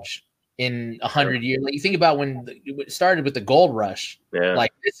garbage in 100 years. Like you think about when it started with the gold rush. Yeah.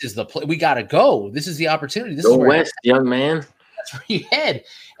 Like this is the we got to go. This is the opportunity. This Go is where west, young man. that's where you head.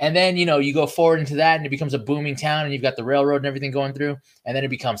 And then, you go forward into that and it becomes a booming town and you've got the railroad and everything going through. And then it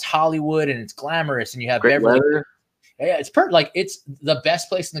becomes Hollywood and it's glamorous and you have Great Beverly. weather. Yeah, it's it's the best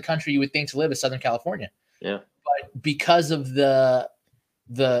place in the country you would think to live is Southern California. Yeah. But because of the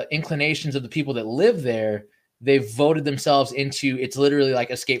inclinations of the people that live there, they've voted themselves into, it's literally like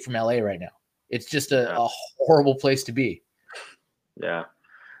Escape from LA right now. It's just a horrible place to be. Yeah.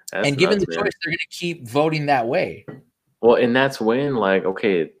 And given the choice, they're going to keep voting that way. Well, and that's when, like,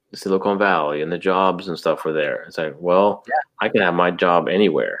 okay, Silicon Valley and the jobs and stuff were there. It's like, well, I can have my job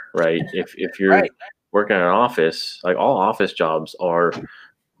anywhere, right? If you're working in an office, like all office jobs are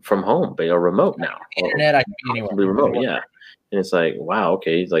from home, they are remote now. Internet, I can be anywhere. Remote, yeah. And it's like, wow,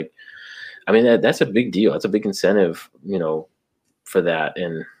 okay. It's like, I mean, that's a big deal. That's a big incentive, for that.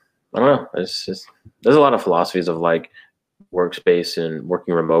 And I don't know. It's just, there's a lot of philosophies of like workspace and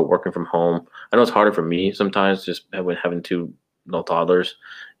working remote, working from home. I know it's harder for me sometimes, just having two little toddlers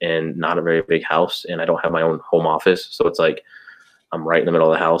and not a very big house, and I don't have my own home office, so it's like I'm right in the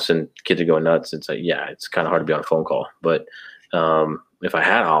middle of the house and kids are going nuts. It's like, yeah, it's kind of hard to be on a phone call. But if I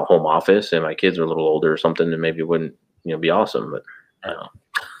had a home office and my kids were a little older or something, then maybe it wouldn't be awesome. But I don't know.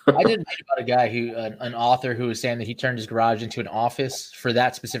 I did read about a guy an author who was saying that he turned his garage into an office for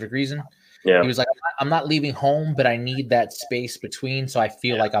that specific reason. Yeah. He was like, I'm not leaving home, but I need that space between, so I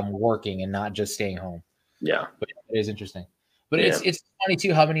feel like I'm working and not just staying home. Yeah. But it is interesting. But it's funny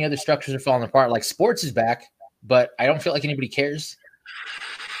too how many other structures are falling apart. Like sports is back, but I don't feel like anybody cares.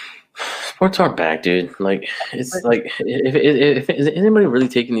 Sports aren't back, dude. Like it's like if is anybody really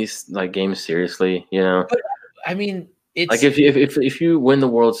taking these like games seriously? But, I mean, it's like if you win the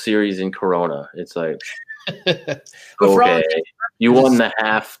World Series in Corona, it's like okay, you won the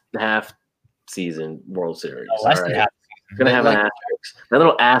half season World Series. All right. It's gonna have an asterisk. That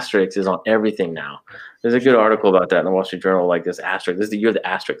little asterisk is on everything now. There's a good article about that in the Wall Street Journal. Like this asterisk, this is the year of the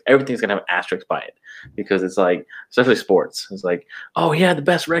asterisk. Everything's gonna have an asterisk by it because it's like, especially sports. It's like, oh, he had the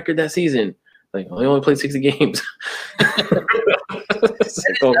best record that season. Like, well, he only played 60 games. It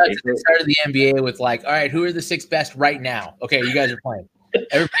started the NBA with like, all right, who are the 6 best right now? Okay, you guys are playing.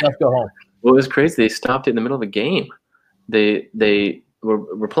 Everybody else go home. Well, it was crazy. They stopped it in the middle of the game. They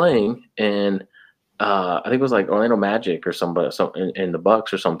were playing and. I think it was like Orlando Magic or somebody in the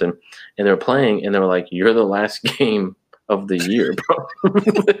Bucks or something, and they were playing, and they were like, "You're the last game of the year, bro."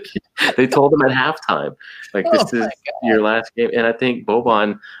 They told them at halftime, like, "This is your last game." And I think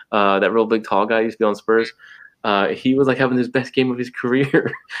Boban, that real big tall guy, used to be on Spurs. He was like having his best game of his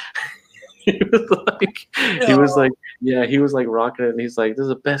career. He was like rocking it. And he's like, "This is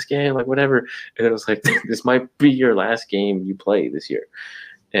the best game, like whatever." And it was like, "This might be your last game you play this year."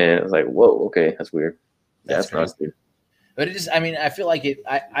 And it was like, whoa, okay, that's weird. That's nuts, dude. But it just, I mean, I feel like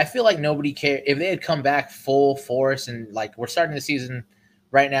I feel like nobody cared if they had come back full force and like we're starting the season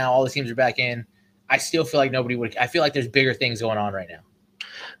right now. All the teams are back in. I still feel like nobody would. I feel like there's bigger things going on right now.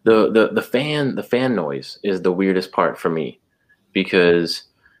 The fan noise is the weirdest part for me because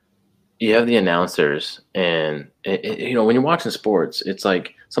you have the announcers and when you're watching sports, it's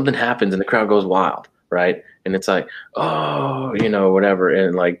like something happens and the crowd goes wild, right? And it's like, oh, whatever,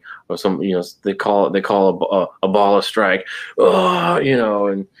 and like, or some, they call a ball a strike, oh,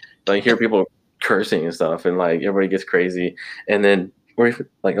 and like hear people cursing and stuff, and like everybody gets crazy, and then like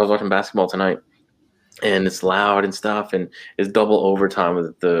I was watching basketball tonight, and it's loud and stuff, and it's double overtime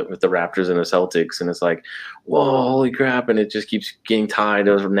with the Raptors and the Celtics, and it's like, whoa, holy crap, and it just keeps getting tied.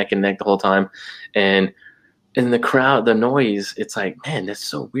 It was neck and neck the whole time, and in the crowd, the noise, it's like, man, that's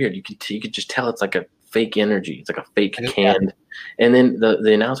so weird. You could just tell it's like a fake energy. It's like a fake canned. And then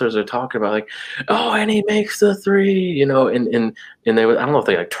the announcers are talking about like, oh, and he makes the 3, and they would, I don't know if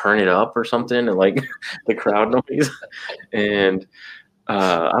they like turn it up or something, and like the crowd noise. And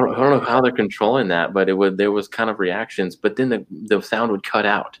I don't know how they're controlling that, but there was kind of reactions, but then the sound would cut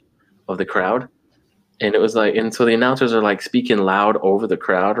out of the crowd. And it was like, and so the announcers are like speaking loud over the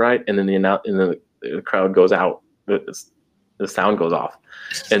crowd, right? And then the crowd goes out. The sound goes off,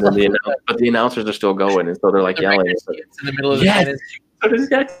 and then but the announcers are still going, and so they're like yelling. It's in the middle of the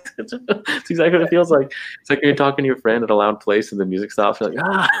It's exactly what it feels like. It's like you're talking to your friend at a loud place, and the music stops. You're like,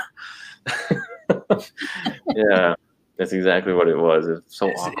 ah. Yeah, that's exactly what it was. It's so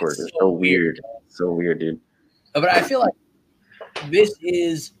awkward. It's so weird. So weird, dude. But I feel like this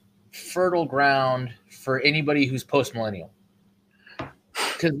is fertile ground for anybody who's post-millennial,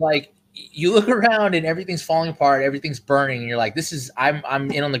 because like. You look around and everything's falling apart, everything's burning, and you're like, "This is I'm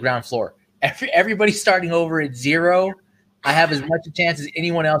in on the ground floor." Everybody's starting over at 0, I have as much a chance as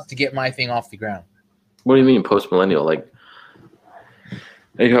anyone else to get my thing off the ground. What do you mean post-millennial? Like,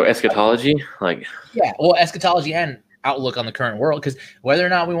 you know, eschatology? Like, yeah, well, eschatology and outlook on the current world, because whether or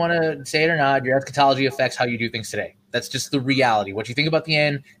not we want to say it or not, your eschatology affects how you do things today. That's just the reality. What you think about the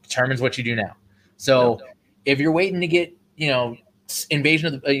end determines what you do now. So if you're waiting to get, you know, invasion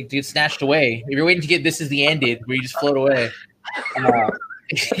of the to get snatched away, if you're waiting to get this is the ended where you just float away,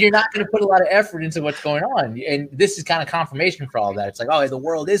 you're not going to put a lot of effort into what's going on. And this is kind of confirmation for all of that. It's like, oh, the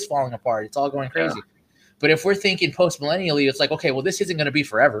world is falling apart. It's all going crazy. Yeah. But if we're thinking post-millennially, it's like, okay, well, this isn't going to be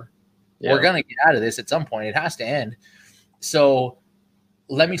forever. Yeah. We're going to get out of this at some point. It has to end. So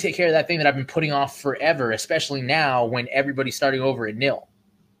let me take care of that thing that I've been putting off forever, especially now when everybody's starting over at nil.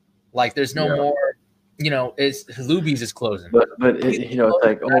 Like there's no more, you know, it's Luby's is closing. But you know, it's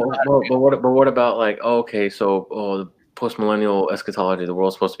like, but what about like, okay, so the post-millennial eschatology, the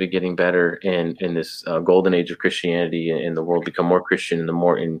world's supposed to be getting better in this golden age of Christianity, and the world become more Christian and the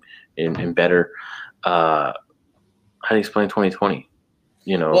more in better. How do you explain 2020?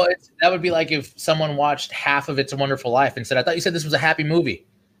 You know, well, that would be like if someone watched half of It's a Wonderful Life and said, "I thought you said this was a happy movie."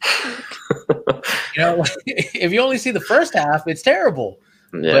 You know, if you only see the first half, it's terrible.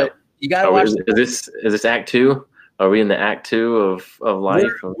 Yeah, but you got to watch. Is this Act 2? Are we in the Act 2 of life?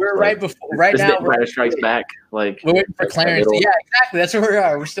 We're right before. Right now, Empire Strikes Back. Like we're waiting for Clarence. Yeah, exactly. That's where we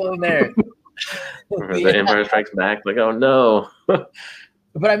are. We're still in there. The Empire Strikes Back. Like, oh no.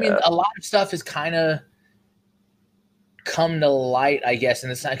 But I mean, a lot of stuff has kind of come to light, I guess, in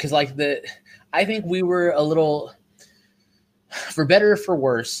this time, because like I think we were a little, for better or for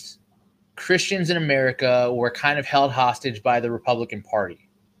worse, Christians in America were kind of held hostage by the Republican Party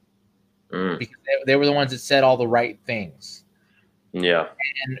because they were the ones that said all the right things. Yeah.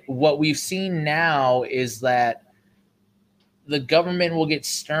 And what we've seen now is that the government will get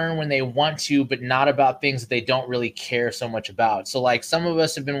stern when they want to, but not about things that they don't really care so much about. So like some of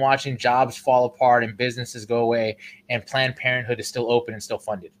us have been watching jobs fall apart and businesses go away, and Planned Parenthood is still open and still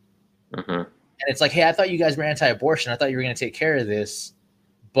funded. Mm-hmm. And it's like, hey, I thought you guys were anti-abortion. I thought you were going to take care of this.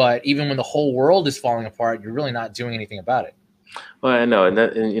 But even when the whole world is falling apart, you're really not doing anything about it. Well, I know.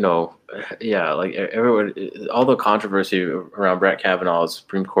 And you know, yeah, like everyone, all the controversy around Brett Kavanaugh,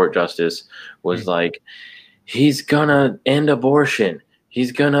 Supreme Court justice, was like, he's gonna end abortion.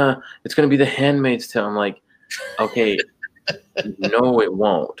 It's gonna be the Handmaid's Tale. I'm like, okay, no, it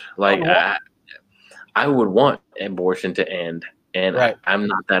won't. Like, I would want abortion to end, and right. I'm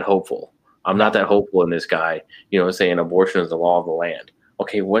not that hopeful. I'm not that hopeful in this guy, you know, saying abortion is the law of the land.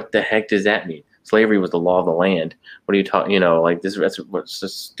 Okay, what the heck does that mean? Slavery was the law of the land. What are you talking? You know, like what's a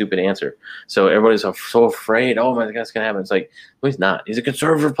stupid answer. So everybody's so afraid. Oh my God, it's gonna happen. It's like, no, he's not. He's a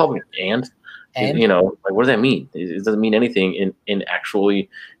conservative Republican, and you know, like, what does that mean? It doesn't mean anything in actually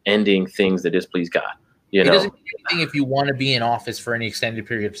ending things that displease God. You know, it doesn't mean anything if you want to be in office for any extended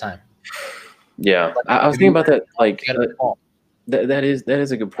period of time. Yeah, like, I was thinking about that. Like, that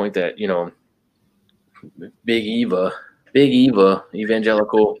is a good point. That, you know, Big Eva,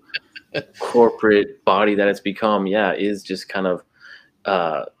 evangelical corporate body that it's become, is just kind of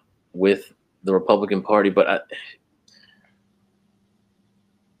with the Republican Party, but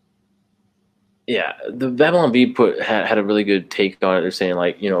the Babylon Bee had a really good take on it. They're saying,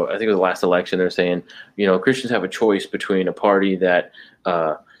 like, you know, I think it was the last election, they're saying, you know, Christians have a choice between a party that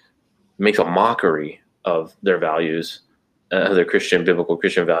makes a mockery of their values, their biblical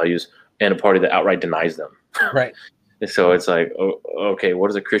Christian values, and a party that outright denies them. Right. So it's like, okay, what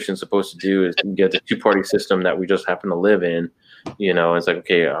is a Christian supposed to do? Is get the two-party system that we just happen to live in, you know? It's like,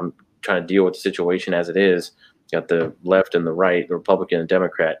 okay, I'm trying to deal with the situation as it is. You got the left and the right, the Republican and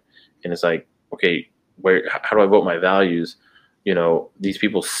Democrat, and it's like, okay, how do I vote my values? You know, these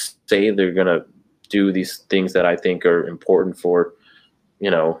people say they're gonna do these things that I think are important for, you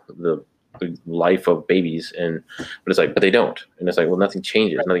know, the life of babies, but it's like, but they don't, and it's like, well, nothing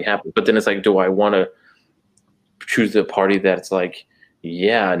changes, nothing happens. But then it's like, do I want to choose the party that's like,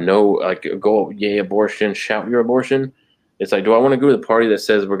 no, like, go yay abortion, shout your abortion? It's like, do I want to go to the party that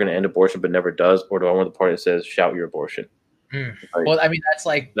says we're going to end abortion but never does, or do I want the party that says shout your abortion? Like, well, I mean, that's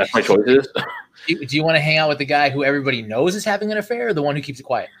my choices. Do you want to hang out with the guy who everybody knows is having an affair, or the one who keeps it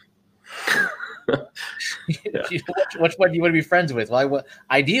quiet? Which one do you want to be friends with? Well,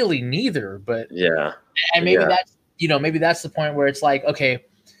 ideally neither, but and maybe that's, you know, maybe that's the point where it's like, okay,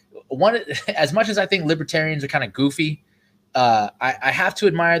 as much as I think libertarians are kind of goofy, I have to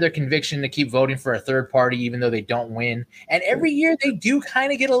admire their conviction to keep voting for a third party even though they don't win. And every year they do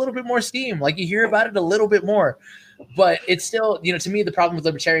kind of get a little bit more steam. Like, you hear about it a little bit more. But it's still, you know, to me, the problem with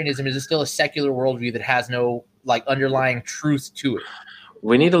libertarianism is it's still a secular worldview that has no, like, underlying truth to it.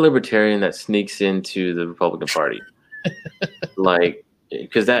 We need a libertarian that sneaks into the Republican Party. Like,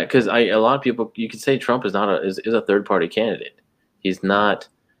 because a lot of people, you could say Trump is not is a third party candidate. He's not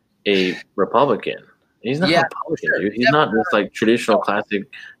a Republican. He's not a Yeah, Republican, sure. dude. He's not this like traditional classic,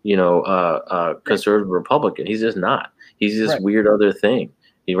 conservative Republican. He's just not. He's this Right. weird other thing.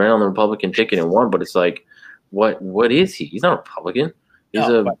 He ran on the Republican ticket and won, but it's like, what is he? He's not a Republican. He's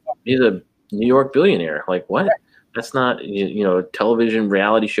No, he's a New York billionaire. Like what? That's not television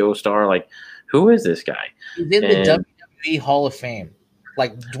reality show star. Like who is this guy? he's in the WWE Hall of Fame.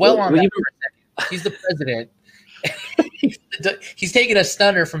 Like, dwell on that for a second. He's the president. He's taking a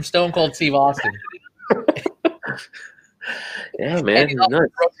stunner from Stone Cold Steve Austin. Yeah, man. He's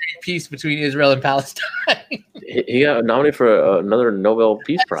nuts. Peace between Israel and Palestine. He got nominated for another Nobel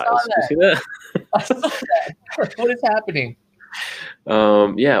Peace Prize. You see that? I saw that. What is happening?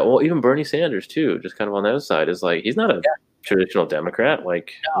 Yeah, well, even Bernie Sanders too, just kind of on the other side, is like he's not a traditional Democrat.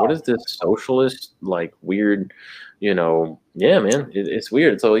 Like, what is this socialist, like weird, yeah, man, it's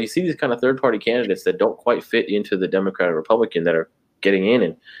weird. So you see these kind of third party candidates that don't quite fit into the Democrat or Republican that are getting in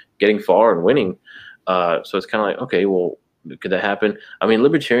and getting far and winning. So it's kind of like, okay, well, could that happen? I mean,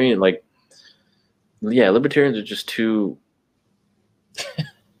 libertarians are just too.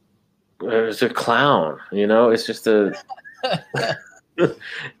 It's a clown, It's just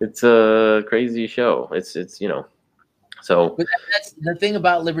it's a crazy show. It's so. But that's the thing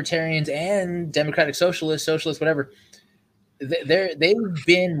about libertarians and democratic socialists, whatever. They've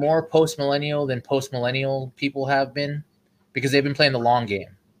been more post-millennial than post-millennial people have been because they've been playing the long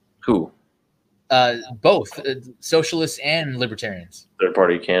game. Who? Both socialists and libertarians.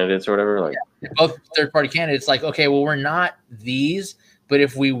 Third-party candidates or whatever? Like both third-party candidates. Like, okay, well, we're not these, but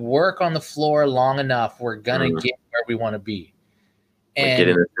if we work on the floor long enough, we're going to get where we want to be. And get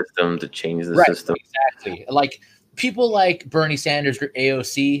in the system to change the system. Exactly. Like people like Bernie Sanders or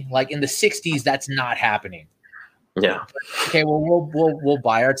AOC, like in the 60s, that's not happening. Yeah. Okay, well, we'll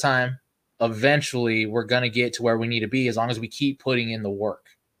buy our time. Eventually, we're gonna get to where we need to be as long as we keep putting in the work.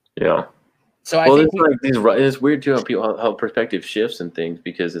 Yeah. So I think it's weird too how perspective shifts and things,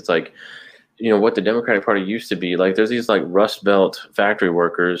 because it's like, what the Democratic Party used to be like. There's these like Rust Belt factory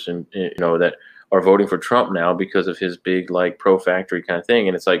workers and that are voting for Trump now because of his big like pro factory kind of thing,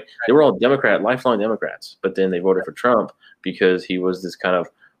 and it's like they were all lifelong Democrats, but then they voted for Trump because he was this kind of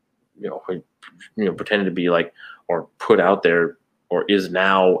pretended to be like, or put out there, or is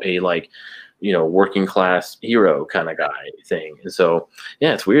now a like working class hero kind of guy thing. And so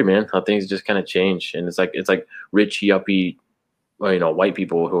yeah, it's weird, man, how things just kind of change. And it's like rich yuppie white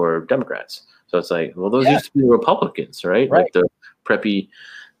people who are Democrats. So it's like, well, those used to be Republicans, right? Like the preppy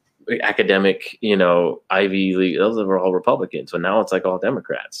academic Ivy League, those were all Republicans. So now it's like all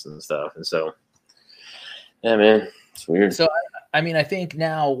Democrats and stuff. And so yeah, man, it's weird. So I mean, I think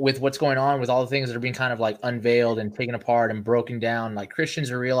now with what's going on with all the things that are being kind of like unveiled and taken apart and broken down, like Christians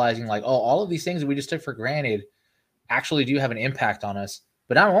are realizing like, oh, all of these things that we just took for granted actually do have an impact on us.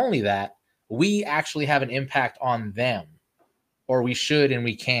 But not only that, we actually have an impact on them, or we should and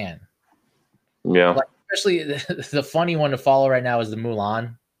we can. Yeah. Like, especially the funny one to follow right now is the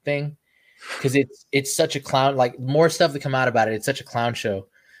Mulan thing, because it's such a clown. Like more stuff that come out about it. It's such a clown show.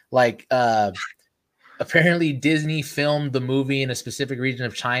 Like apparently Disney filmed the movie in a specific region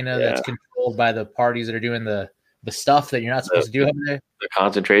of China that's controlled by the parties that are doing the stuff that you're not supposed to do over there. The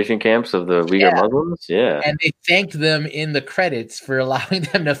concentration camps of the Uyghur Muslims. Yeah. And they thanked them in the credits for allowing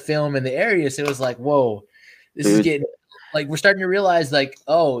them to film in the area. So it was like, whoa, this is getting like, we're starting to realize like,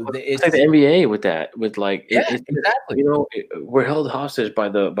 oh, it's like the NBA with that, with like, exactly. We're held hostage by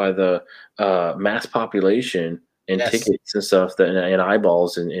the mass population and tickets and stuff and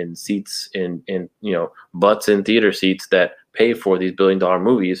eyeballs and seats and butts in theater seats that pay for these $1 billion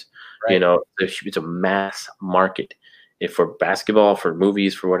movies. Right. It's a mass market for basketball, for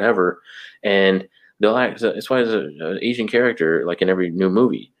movies, for whatever. And they'll act, it's why there's an Asian character like in every new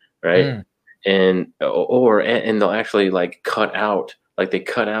movie. Right. And they'll actually like cut out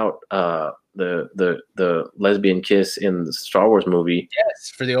the lesbian kiss in the Star Wars movie.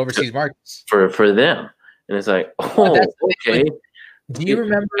 Yes. For the overseas markets. For them. And it's like, okay. Do you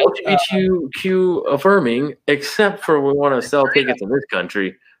remember LGBTQ affirming, except for we want to sell tickets in this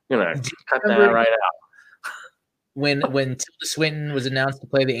country? You're gonna cut that right out. When Tilda Swinton was announced to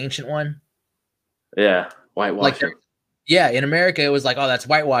play the Ancient One, whitewashing. Like, in America it was like, oh, that's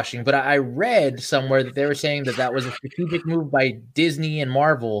whitewashing. But I read somewhere that they were saying that was a strategic move by Disney and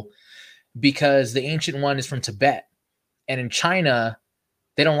Marvel because the Ancient One is from Tibet, and in China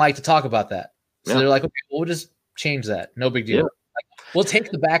they don't like to talk about that. So they're like, okay, we'll just change that. No big deal. Yeah. Like, we'll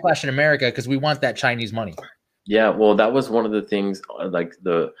take the backlash in America because we want that Chinese money. Yeah, well, that was one of the things, like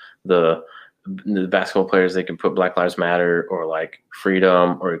the the basketball players, they can put Black Lives Matter or like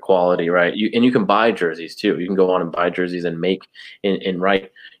freedom or equality, right? You can buy jerseys too. You can go on and buy jerseys and make and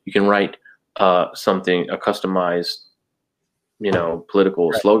write. You can write something, a customized,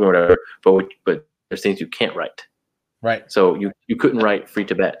 political slogan or whatever. But there's things you can't write. Right. So you couldn't write Free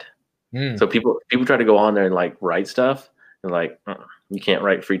Tibet. So people try to go on there and like write stuff and like you can't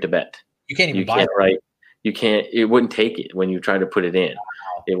write Free Tibet. You can't even buy it. Write. You can't. It wouldn't take it when you try to put it in.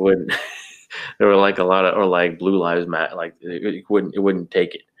 Wow. It wouldn't. There were like a lot of, or like Blue Lives Matter, like it wouldn't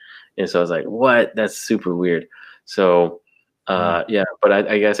take it. And so I was like, what? That's super weird. So, yeah, but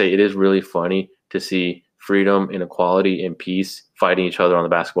I guess it is really funny to see freedom and equality and peace fighting each other on the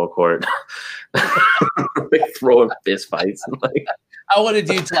basketball court. Like throwing fist fights. And like, I wanted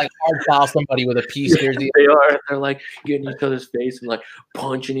you to like hard foul somebody with a peace jersey. They are. They're like getting each other's face and like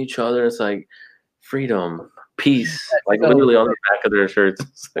punching each other. It's like freedom. Peace, like so literally on the back of their shirts.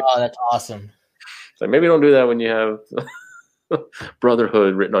 Like, oh, that's awesome. It's like maybe don't do that when you have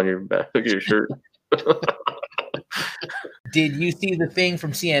brotherhood written on your back of your shirt. Did you see the thing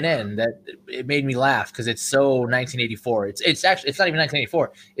from CNN that it made me laugh because it's so 1984? It's actually it's not even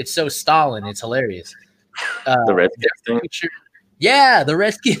 1984. It's so Stalin. It's hilarious. The Redskins thing. Yeah, the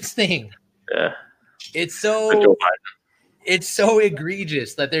Redskins thing. Yeah. It's so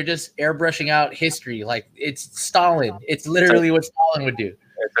egregious that they're just airbrushing out history. Like it's Stalin. It's literally what Stalin would do.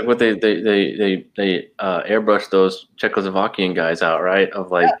 It's like what they airbrush those Czechoslovakian guys out, right? Of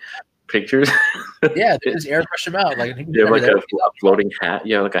like pictures. Yeah, they just airbrush them out. Like you have like a floating hat.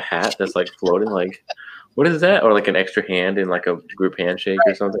 Yeah, like a hat that's like floating. Like what is that? Or like an extra hand in like a group handshake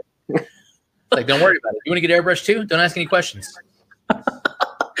or something. Like don't worry about it. You want to get airbrushed too? Don't ask any questions.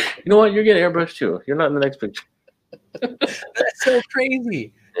 You know what? You're getting airbrushed too. You're not in the next picture. That's so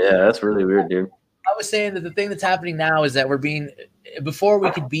crazy. Yeah, that's really weird, dude. I was saying that the thing that's happening now is that before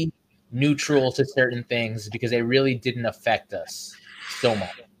we could be neutral to certain things because they really didn't affect us so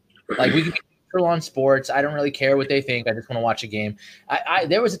much. Like we could be neutral on sports. I don't really care what they think. I just want to watch a game.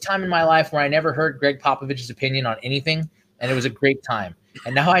 There was a time in my life where I never heard Greg Popovich's opinion on anything, and it was a great time.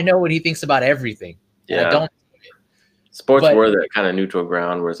 And now I know what he thinks about everything. Yeah. I don't. Sports were that kind of neutral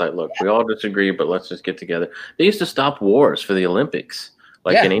ground where it's like, look, we all disagree, but let's just get together. They used to stop wars for the Olympics,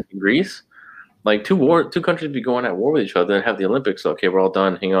 like in ancient Greece. Like two countries would be going at war with each other and have the Olympics. Okay, we're all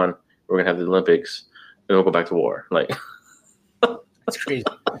done. Hang on, we're gonna have the Olympics, and we'll go back to war. Like that's crazy.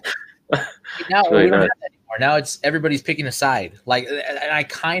 Now we don't have that anymore. Now it's everybody's picking a side. Like, and I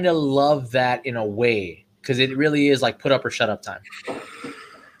kind of love that in a way because it really is like put up or shut up time.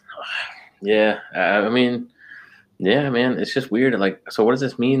 Yeah, I mean. Yeah, man, it's just weird. Like, so what does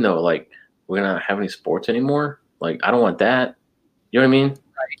this mean though? Like, we're gonna not have any sports anymore? Like, I don't want that. You know what I mean?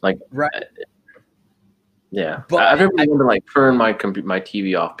 Right. Like, right. Yeah, but I've never wanted to like turn my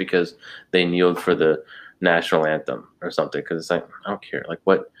TV off because they kneeled for the national anthem or something. Because it's like I don't care. Like,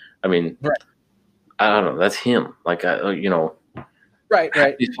 what? I mean, I don't know. That's him. Like,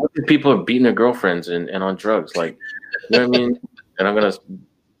 Right. These people are beating their girlfriends and on drugs. Like, you know what I mean? And I'm gonna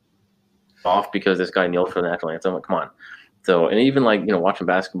off because this guy kneeled for the national anthem. Like, come on. So, and even like, watching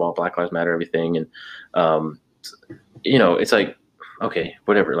basketball, Black Lives Matter, everything. And, it's like, okay,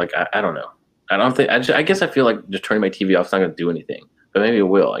 whatever. Like, I don't know. I don't think, I guess I feel like just turning my TV off is not going to do anything, but maybe it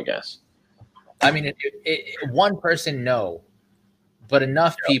will, I guess. I mean, one person, no, but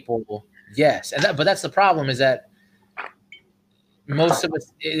enough people, yes. But that's the problem is that most of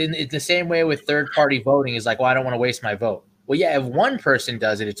us, in the same way with third party voting is like, well, I don't want to waste my vote. Well, yeah, if one person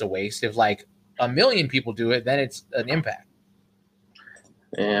does it, it's a waste. If like 1 million people do it, then it's an impact.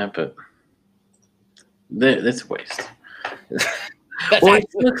 Yeah, but that's a waste. Well,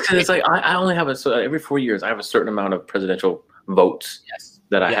 it's like I only have every 4 years I have a certain amount of presidential votes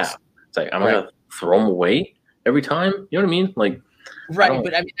that I have. It's like I'm gonna throw them away every time. You know what I mean? Like, right?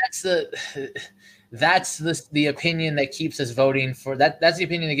 But I mean that's the opinion that keeps us voting for that. That's the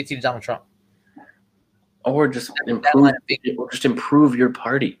opinion that gets you to Donald Trump. Or just improve your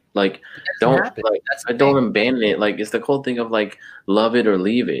party. Like, don't abandon it. Like, it's the whole thing of like love it or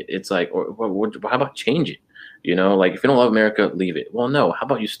leave it. It's like, or how about change it? Like if you don't love America, leave it. Well, no. How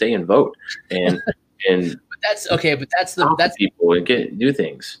about you stay and vote and but that's okay. But that's people and do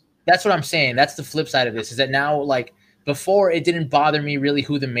things. That's what I'm saying. That's the flip side of this. Is that now like before it didn't bother me really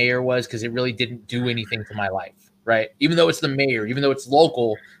who the mayor was because it really didn't do anything to my life. Right. Even though it's the mayor, even though it's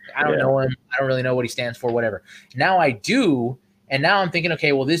local, I don't know him. I don't really know what he stands for, whatever. Now I do. And now I'm thinking,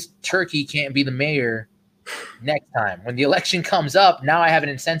 okay, well, this turkey can't be the mayor next time. When the election comes up, now I have an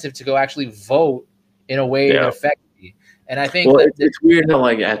incentive to go actually vote in a way that affects me. And I think it's weird how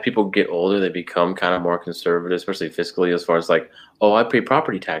like as people get older, they become kind of more conservative, especially fiscally, as far as like, oh, I pay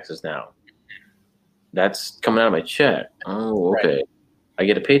property taxes now. That's coming out of my check. Oh, Right. okay. I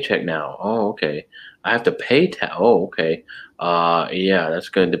get a paycheck now. Oh, okay. I have to pay Oh, okay. Yeah, that's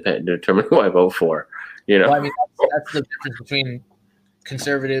going to determine who I vote for. You know. Well, I mean, that's the difference between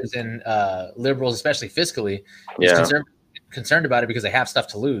conservatives and liberals, especially fiscally, is Yeah. concerned about it because they have stuff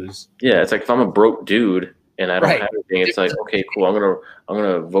to lose. Yeah, it's like if I'm a broke dude and I don't Right. have anything, it's like, okay, cool. I'm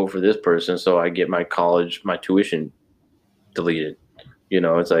gonna vote for this person so I get my tuition deleted.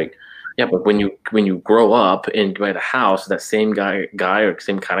 It's like, yeah, but when you grow up and get a house, that same guy or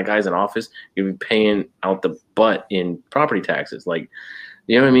same kind of guy's in office, you'll be paying out the butt in property taxes. Like,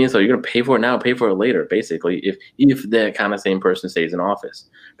 you know what I mean? So you're gonna pay for it now, pay for it later, basically, if that kind of same person stays in office.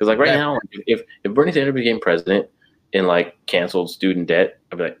 Because like right Yeah. now, if Bernie Sanders became president and like canceled student debt,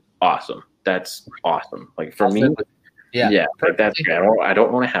 I'd be like, awesome. That's awesome. Like for me, Yeah. yeah, like that's great. I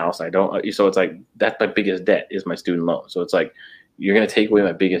don't own a house. I don't. So it's like that's my biggest debt is my student loan. So it's like you're gonna take away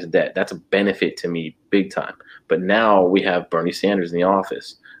my biggest debt. That's a benefit to me, big time. But now we have Bernie Sanders in the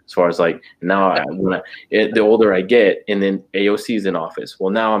office. As far as like now, the older I get, and then AOC's in office.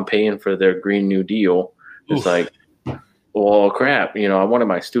 Well, now I'm paying for their Green New Deal. It's like, well, crap. I wanted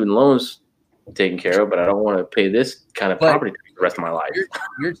my student loans taken care of, but I don't want to pay this kind of property tax the rest of my life.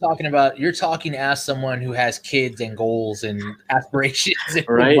 You're talking as someone who has kids and goals and aspirations. And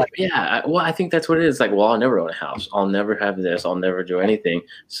right? Yeah. Well, I think that's what it is. Like, well, I'll never own a house. I'll never have this. I'll never do anything.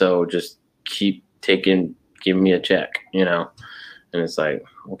 So just keep giving me a check, And it's like,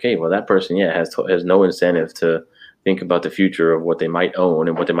 okay, well, that person, yeah, has no incentive to think about the future of what they might own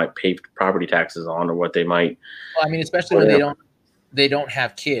and what they might pay property taxes on, or what they might. Well, I mean, especially when they don't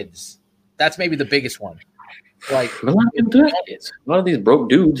have kids. That's maybe the biggest one. Like, a lot of people do have kids. A lot of these broke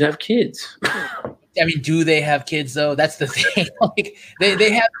dudes have kids. I mean, do they have kids though? That's the thing. Like,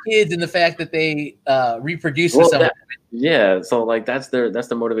 they have kids, and the fact that they reproduce for someone. Yeah, so like that's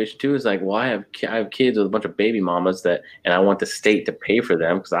the motivation too. Is like, well, I have kids with a bunch of baby mamas and I want the state to pay for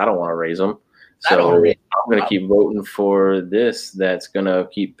them because I don't want to raise them. So I'm going to keep voting for this. That's going to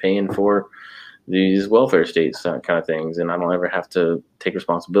keep paying for these welfare states kind of things, and I don't ever have to take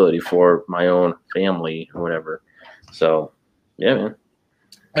responsibility for my own family or whatever. So, yeah, man.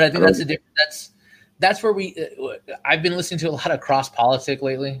 But I think that's the difference. That's where I've been listening to a lot of cross politics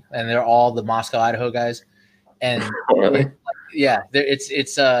lately, and they're all the Moscow, Idaho guys. And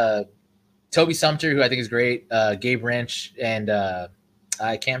it's Toby Sumter, who I think is great, Gabe Wrench, and I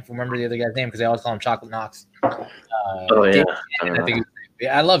can't remember the other guy's name because they always call him Chocolate Knox. I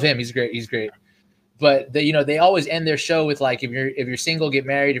love him. He's great. But they always end their show with like, if you're single, get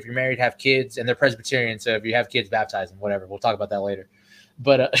married. If you're married, have kids. And they're Presbyterian, so if you have kids, baptize them. Whatever. We'll talk about that later.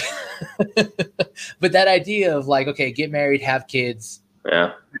 But but that idea of like, okay, get married, have kids,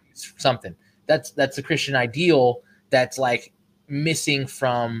 something. That's a Christian ideal that's like missing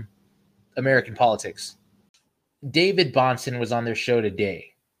from American politics. David Bahnsen was on their show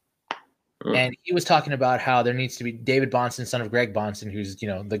today, and he was talking about how there needs to be David Bahnsen, son of Greg Bahnsen, who's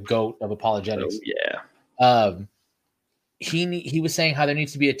the GOAT of apologetics. He was saying how there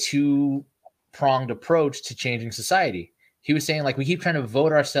needs to be a two-pronged approach to changing society. He was saying, like, we keep trying to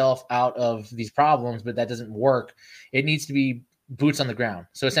vote ourselves out of these problems, but that doesn't work. It needs to be boots on the ground.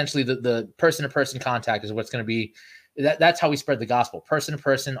 So essentially the person-to-person contact is what's going to be that's how we spread the gospel. Person to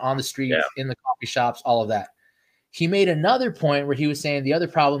person, on the streets, in the coffee shops, all of that. He made another point where he was saying the other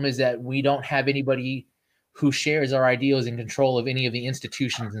problem is that we don't have anybody who shares our ideals in control of any of the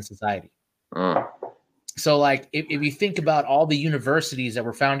institutions in society. So like if you think about all the universities that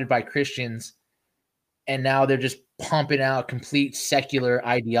were founded by Christians and now they're just pumping out complete secular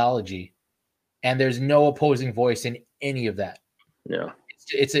ideology and there's no opposing voice in any of that. Yeah.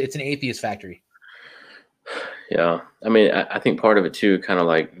 It's an atheist factory. Yeah. I mean, I think part of it too, kind of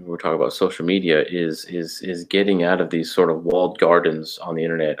like we're talking about social media is getting out of these sort of walled gardens on the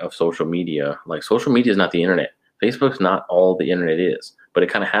internet of social media. Like social media is not the internet. Facebook's not all the internet is, but it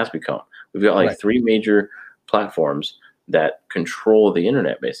kind of has become. We've got like three major platforms that control the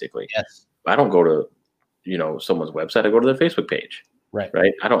internet basically. Yes. I don't go to, someone's website. I go to their Facebook page. Right.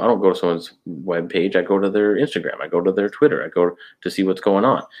 I don't go to someone's web page. I go to their Instagram. I go to their Twitter. I go to see what's going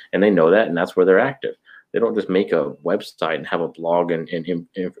on, and they know that, and that's where they're active. They don't just make a website and have a blog and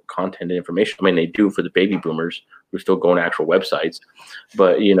content and information. I mean, they do for the baby boomers who are still going to actual websites,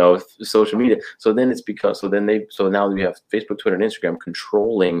 but social media. So then now we have Facebook, Twitter, and Instagram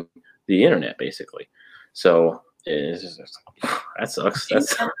controlling the internet basically. So that sucks.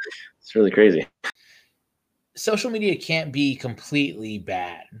 It's really crazy. Social media can't be completely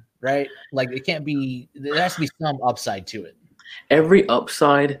bad, right? Like there has to be some upside to it. Every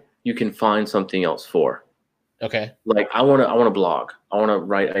upside you can find something else for. Okay. Like I want to blog. I want to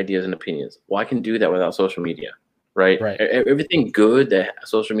write ideas and opinions. Well, I can do that without social media, right? Right. Everything good that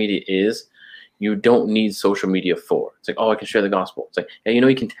social media is, you don't need social media for. It's like, oh, I can share the gospel. It's like, hey,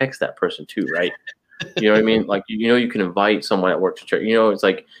 you can text that person too, right? You know what I mean? Like, you can invite someone at work to church. It's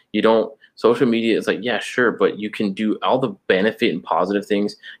like you don't. Social media is like, yeah, sure, but you can do all the benefit and positive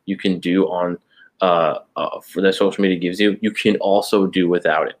things you can do on for that social media gives you. You can also do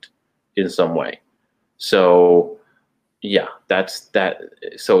without it in some way. So yeah, that's that.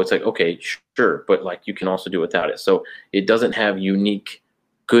 So it's like, okay, sure, but like you can also do without it. So it doesn't have unique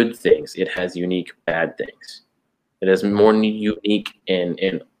good things. It has unique bad things. It has more unique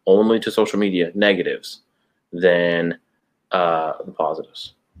and only to social media negatives than the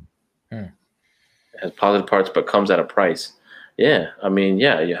positives. Hmm. It has positive parts, but comes at a price. Yeah, I mean,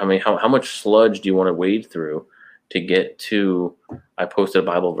 yeah. I mean, how much sludge do you want to wade through to get to? I posted a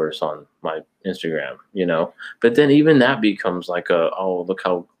Bible verse on my Instagram, but then even that becomes like oh, look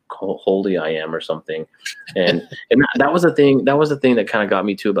how holy I am or something, and that was the thing. That was the thing that kind of got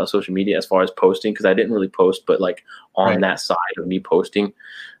me too about social media as far as posting, because I didn't really post, but like on Right. that side of me posting,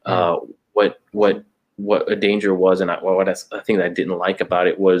 what a danger was, and what I think that I didn't like about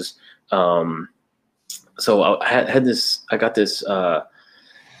it was. So I had this. I got this. I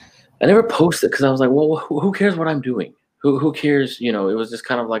never posted because I was like, well, who cares what I'm doing? Who cares? It was just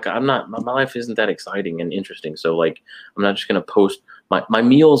kind of like I'm not. My life isn't that exciting and interesting. So like, I'm not just gonna post. My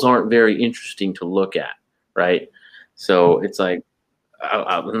meals aren't very interesting to look at, right? So it's like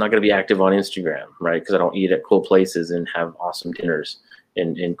I'm not gonna be active on Instagram, right? Because I don't eat at cool places and have awesome dinners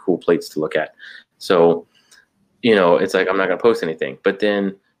and cool plates to look at. So it's like I'm not gonna post anything. But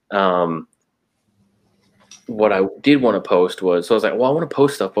then what I did want to post was, so I was like, well, I want to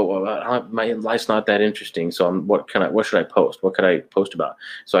post stuff, but my life's not that interesting. So what should I post? What could I post about?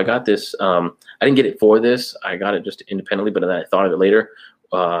 So I got this, I didn't get it for this. I got it just independently, but then I thought of it later.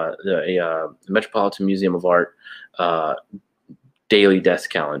 The Metropolitan Museum of Art, daily desk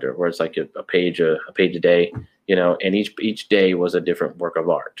calendar, where it's like a page a day, and each day was a different work of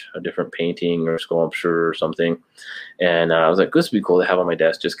art, a different painting or sculpture or something. And I was like, this would be cool to have on my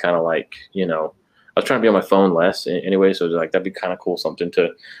desk, just kind of like, I was trying to be on my phone less anyway, so like that'd be kind of cool, something to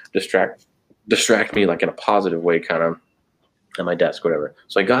distract me like in a positive way, kind of at my desk, whatever.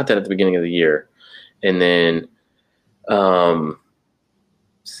 So I got that at the beginning of the year, and then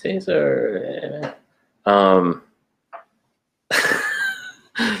Caesar, don't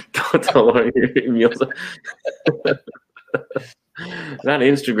tell me your meals. Not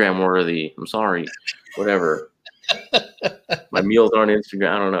Instagram worthy. I'm sorry, whatever. My meals aren't Instagram.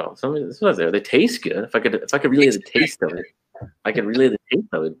 I don't know. Sometimes they taste good. If I could relay the taste of it, I could relay the taste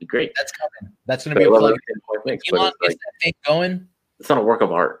of it. It'd be great. That's coming. That's going to be a plug. Elon gets that thing going. It's not a work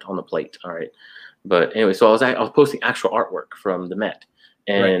of art on the plate. All right. But anyway, so I was posting actual artwork from the Met,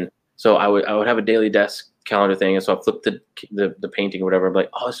 and so I would have a daily desk calendar thing, and so I flipped the painting or whatever. I'm like,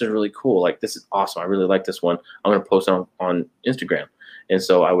 oh, this is really cool. Like, this is awesome. I really like this one. I'm gonna post it on Instagram. And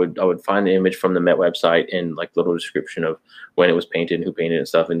so I would find the image from the Met website and like little description of when it was painted and who painted it and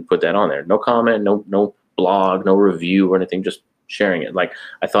stuff, and put that on there. No comment, no blog, no review or anything, just sharing it. Like,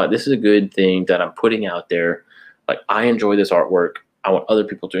 I thought this is a good thing that I'm putting out there. Like, I enjoy this artwork. I want other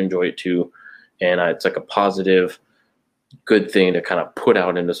people to enjoy it too. And it's like a positive, good thing to kind of put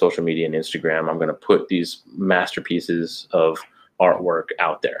out into social media and Instagram. I'm going to put these masterpieces of artwork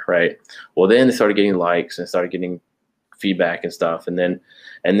out there, right? Well, then they started getting likes and started getting feedback and stuff, and then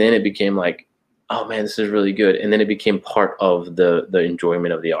it became like, oh man, this is really good. And then it became part of the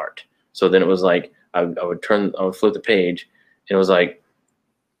enjoyment of the art. So then it was like I would flip the page, and it was like,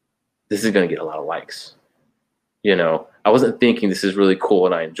 this is going to get a lot of likes. I wasn't thinking this is really cool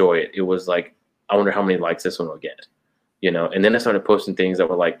and I enjoy it. It was like, I wonder how many likes this one will get. And then I started posting things that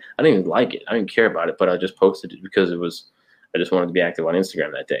were like, I didn't even like it, I didn't care about it, but I just posted it because I just wanted to be active on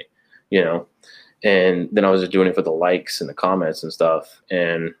Instagram that day. And then I was just doing it for the likes and the comments and stuff.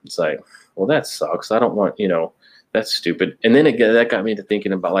 And it's like, well, that sucks. I don't want, that's stupid. And then that got me to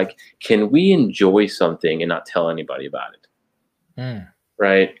thinking about, like, can we enjoy something and not tell anybody about it?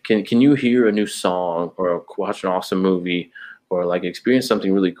 Right? Can you hear a new song or watch an awesome movie or like experience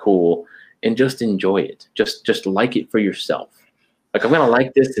something really cool and just enjoy it? Just like it for yourself. Like, I'm going to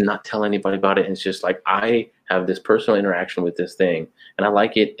like this and not tell anybody about it. And it's just like, I have this personal interaction with this thing and I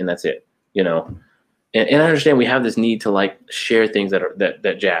like it, and that's it, And I understand we have this need to like share things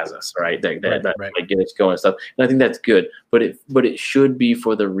that jazz us, right? That like get us going and stuff. And I think that's good, but it should be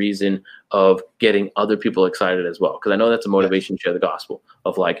for the reason of getting other people excited as well. Because I know that's a motivation to share the gospel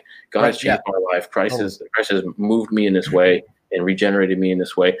of like, God has changed my life. Christ has moved me in this way and regenerated me in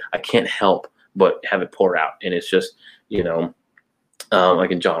this way. I can't help but have it pour out. And it's just,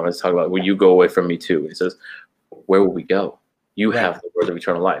 like in John was talking about, when you go away from me too, he says, where will we go? You have the word of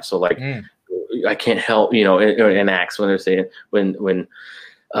eternal life. So like, I can't help, in Acts when they're saying, when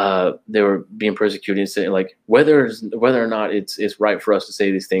they were being persecuted and saying like, whether or not it's right for us to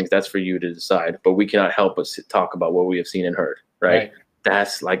say these things, that's for you to decide, but we cannot help but talk about what we have seen and heard. Right.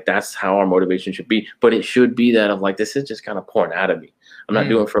 That's how our motivation should be. But it should be that of like, this is just kind of pouring out of me. I'm not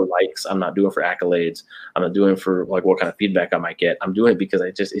doing it for likes. I'm not doing it for accolades. I'm not doing it for like what kind of feedback I might get. I'm doing it because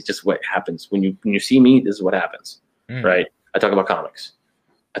it's just what happens when you see me. This is what happens. Right. I talk about comics.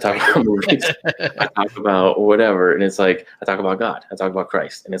 I talk about movies. I talk about whatever. And it's like, I talk about God. I talk about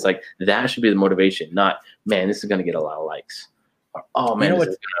Christ. And it's like, that should be the motivation, not, man, this is going to get a lot of likes. Or, oh man, this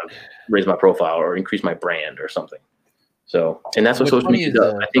is going to raise my profile or increase my brand or something. So, and that's what social media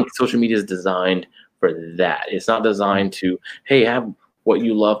does. I think social media is designed for that. It's not designed to, hey, have what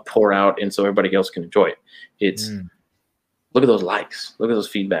you love pour out and so everybody else can enjoy it. It's look at those likes, look at those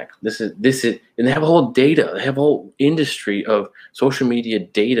feedback. This is, and they have a whole data. They have a whole industry of social media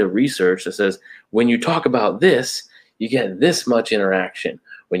data research that says when you talk about this, you get this much interaction.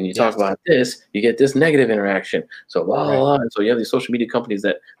 When you talk about this, you get this negative interaction. So blah, blah, blah. And so you have these social media companies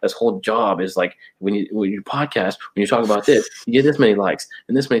that's whole job is like when you podcast, when you talk about this, you get this many likes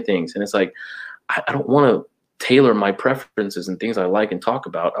and this many things. And it's like, I don't want to tailor my preferences and things I like and talk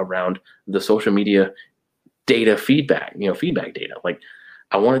about around the social media data feedback, feedback data. Like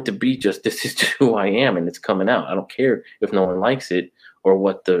I want it to be just, this is who I am and it's coming out. I don't care if no one likes it or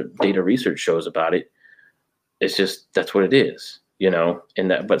what the data research shows about it. It's just, that's what it is.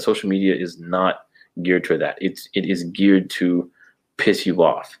 But social media is not geared to that. It is geared to piss you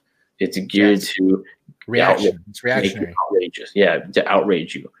off. It's geared to reaction. It's reactionary. Outrageous. Yeah, to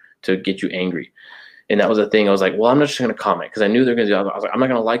outrage you, to get you angry. And that was the thing. I was like, well, I'm not just going to comment because I knew they're going to do. I was like, I'm not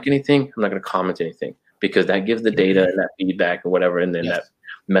going to like anything. I'm not going to comment anything because that gives the data and that feedback or whatever, and then that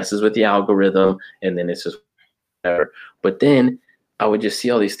messes with the algorithm, and then it's just whatever. But then I would just see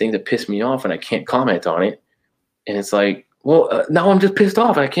all these things that piss me off, and I can't comment on it, and it's like, well, now I'm just pissed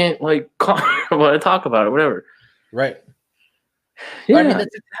off. I can't like talk about it, whatever. Right. Yeah, I mean,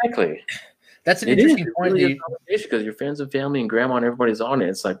 exactly. That's an interesting point. Really because your friends and family and grandma and everybody's on it.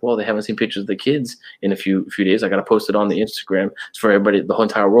 It's like, well, they haven't seen pictures of the kids in a few days. I got to post it on the Instagram. It's for everybody, the whole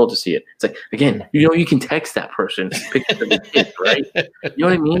entire world to see it. It's like, again, you can text that person pictures of the kids, right? You know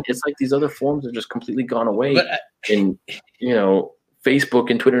what I mean? It's like these other forms are just completely gone away. And,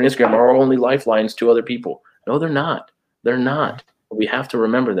 Facebook and Twitter and Instagram are our only lifelines to other people. No, they're not. They're not. We have to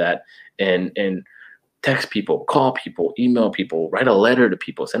remember that and text people, call people, email people, write a letter to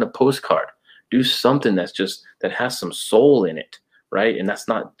people, send a postcard, do something that has some soul in it, right? And that's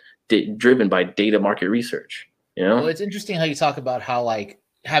not driven by data market research. Well, it's interesting how you talk about how like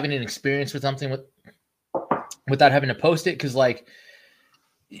having an experience with something without having to post it, because like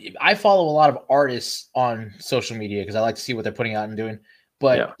I follow a lot of artists on social media because I like to see what they're putting out and doing.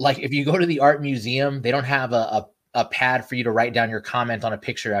 But like if you go to the art museum, they don't have a pad for you to write down your comment on a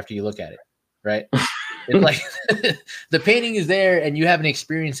picture after you look at it, right? It's like the painting is there and you have an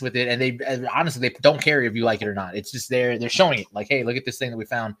experience with it, and they honestly they don't care if you like it or not. It's just there. They're showing it like, hey, look at this thing that we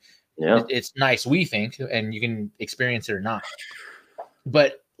found. Yeah, it's nice, we think, and you can experience it or not.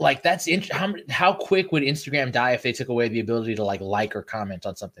 But like that's how quick would Instagram die if they took away the ability to like or comment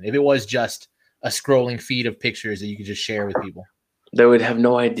on something? If it was just a scrolling feed of pictures that you could just share with people, they would have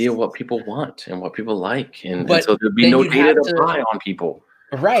no idea what people want and what people like, and so there'd be no data to buy on people.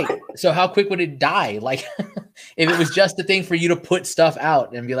 Right. So how quick would it die? Like if it was just a thing for you to put stuff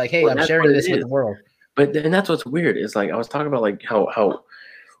out and be like, hey, I'm sharing this with the world. And that's what's weird is like I was talking about like how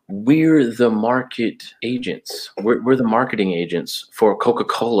we're the market agents. We're the marketing agents for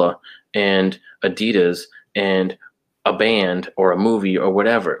Coca-Cola and Adidas and a band or a movie or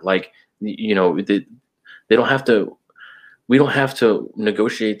whatever. Like, they don't have to. We don't have to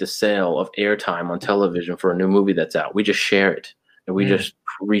negotiate the sale of airtime on television for a new movie that's out. We just share it. And we just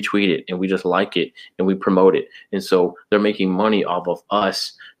retweet it and we just like it and we promote it. And so they're making money off of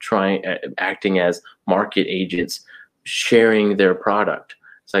us acting as market agents, sharing their product.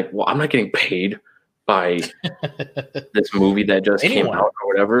 It's like, well, I'm not getting paid by this movie that just came out or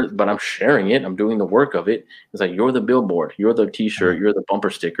whatever, but I'm sharing it. I'm doing the work of it. It's like, you're the billboard, you're the t-shirt, you're the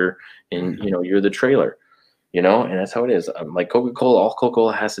bumper sticker, and you're the trailer. And that's how it is. Like Coca-Cola, all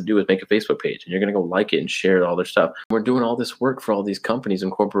Coca-Cola has to do is make a Facebook page, and you're going to go like it and share all their stuff. We're doing all this work for all these companies and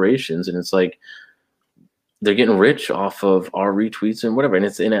corporations, and it's like they're getting rich off of our retweets and whatever.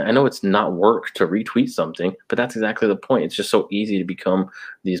 And I know it's not work to retweet something, but that's exactly the point. It's just so easy to become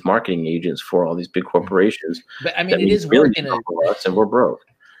these marketing agents for all these big corporations. But I mean, it is work for us, and we're broke.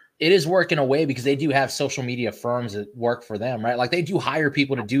 it is working away because they do have social media firms that work for them, right? Like they do hire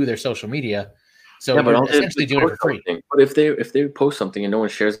people to do their social media. So Yeah, but you're essentially doing it for free. But if they post something and no one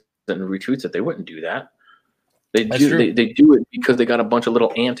shares it and retweets it, they wouldn't do that. They That's true. they do it because they got a bunch of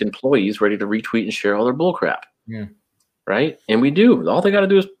little ant employees ready to retweet and share all their bull crap. Yeah. Right? And we do. All they got to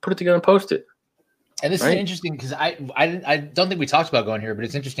do is put it together and post it. And this is interesting because I don't think we talked about going here, but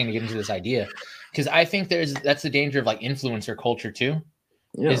it's interesting to get into this idea because I think that's the danger of like influencer culture too.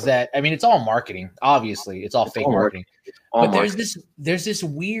 Yeah. Is that, I mean, it's all marketing. Obviously, it's all fake marketing. But there's this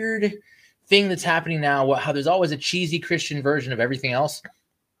weird thing that's happening now. How there's always a cheesy Christian version of everything else.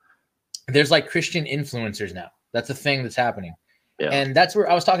 There's like Christian influencers now. That's a thing that's happening. Yeah. And that's where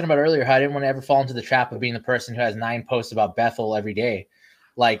I was talking about earlier, how I didn't want to ever fall into the trap of being the person who has 9 posts about Bethel every day.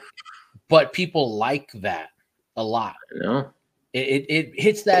 Like, but people like that a lot. Yeah. It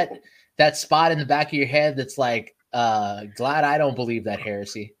hits that spot in the back of your head that's like, glad I don't believe that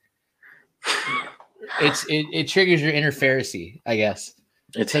heresy. It triggers your inner Pharisee, I guess.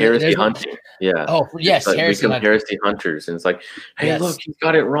 It's heresy hunting. Yeah. Oh, yes. Like heresy hunters. And it's like, hey, look, he's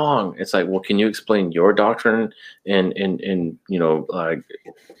got it wrong. It's like, well, can you explain your doctrine and you know, like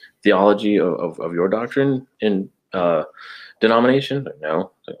theology of your doctrine and denomination? Like,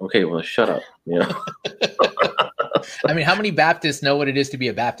 no. Like, okay, well, shut up. You know. I mean, how many Baptists know what it is to be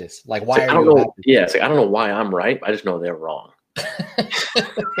a Baptist? Like, why are you a Baptist? Yeah, it's like, I don't know why I'm right. I just know they're wrong.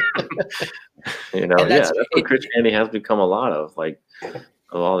 You know, that's what Christianity has become a lot of, like,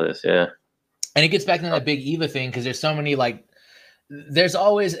 of all this, yeah. And it gets back to that big Eva thing because there's so many, like, there's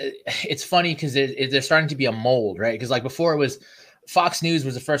always, it's funny because there's starting to be a mold, right? Because, like, before it was, Fox News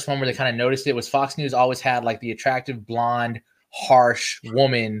was the first one where they kind of noticed it. Was Fox News always had, like, the attractive, blonde, harsh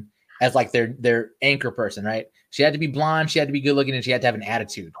woman as, like, their anchor person, right? She had to be blonde, she had to be good looking, and she had to have an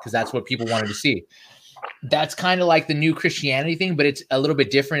attitude because that's what people wanted to see. That's kind of like the new Christianity thing, but it's a little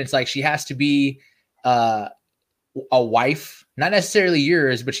bit different. It's like she has to be a wife, not necessarily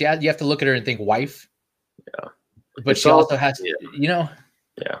yours, but you have to look at her and think wife. Yeah. But she also has to, you know.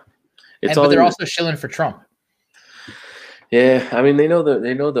 Yeah. But they're also shilling for Trump. Yeah, I mean, they know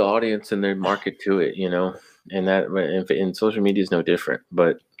the audience and they market to it, you know, and social media is no different.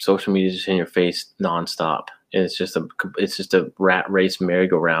 But social media is just in your face nonstop. And it's just a rat race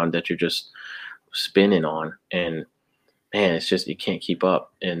merry-go-round that you're just spinning on, and man, it's just you can't keep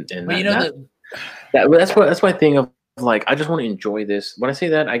up. And that's my thing of like, I just want to enjoy this. When I say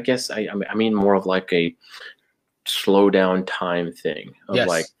that, I guess I mean more of like a slow down time thing of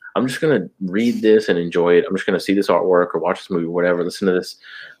like, I'm just gonna read this and enjoy it. I'm just gonna see this artwork or watch this movie, or whatever, listen to this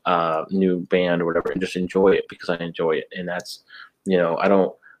new band or whatever, and just enjoy it because I enjoy it. And that's, you know, I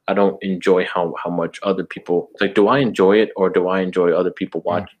don't enjoy how much other people, like, do I enjoy it or do I enjoy other people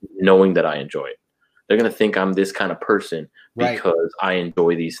knowing that I enjoy it? They're going to think I'm this kind of person because I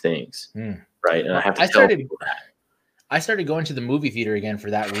enjoy these things. Right. And I have to tell people that. I started going to the movie theater again for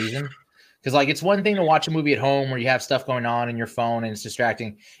that reason. Because, like, it's one thing to watch a movie at home where you have stuff going on in your phone and it's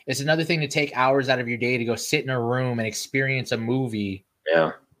distracting. It's another thing to take hours out of your day to go sit in a room and experience a movie.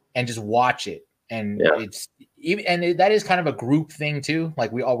 Yeah. And just watch it. And that is kind of a group thing too.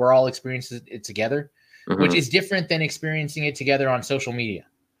 Like we're all experiencing it together, which is different than experiencing it together on social media.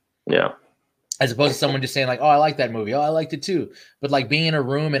 Yeah. As opposed to someone just saying like, oh, I like that movie. Oh, I liked it too. But like being in a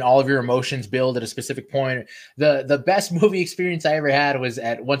room and all of your emotions build at a specific point. The best movie experience I ever had was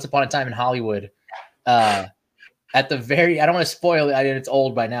at Once Upon a Time in Hollywood. At the very, I don't want to spoil it. It's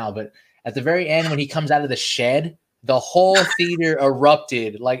old by now, but at the very end, when he comes out of the shed, the whole theater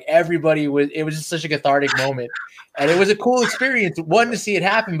erupted. Like everybody it was just such a cathartic moment. And it was a cool experience. One, to see it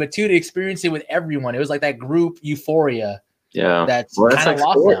happen, but two, to experience it with everyone. It was like that group euphoria. Yeah. That's kind of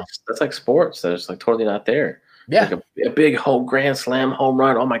lost now. That's like sports. That's like totally not there. Yeah. Like a big whole grand slam home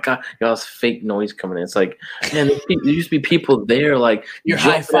run. Oh my God. You know, this fake noise coming in. It's like, man, there used to be people there, like you're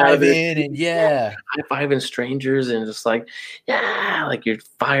high-fiving and high-fiving strangers and just like, yeah, like you're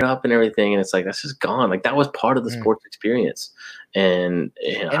fired up and everything. And it's like, that's just gone. Like that was part of the sports experience. And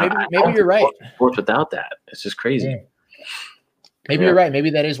maybe you're right. Sports without that. It's just crazy. Yeah. Maybe you're right.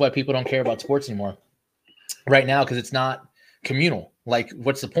 Maybe that is why people don't care about sports anymore right now, because it's not communal. Like,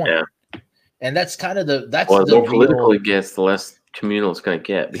 what's the point? Yeah. And that's kind of the more political it gets, the less communal it's going to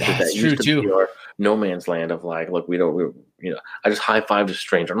get, because that's that used to be our no man's land of like, look, I just high five a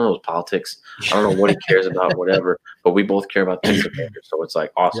stranger. I don't know his politics. I don't know what he cares about, whatever, but we both care about things together. So it's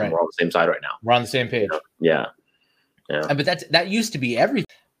like, awesome. Right. We're on the same side right now. We're on the same page. Yeah. Yeah. But that used to be everything.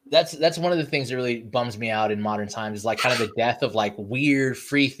 That's one of the things that really bums me out in modern times, is like kind of the death of like weird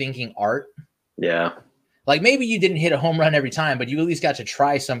free thinking art. Yeah. Like maybe you didn't hit a home run every time, but you at least got to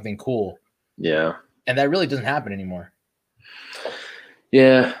try something cool. Yeah. And that really doesn't happen anymore.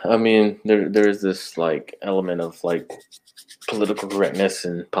 Yeah, I mean, there's this like element of like political correctness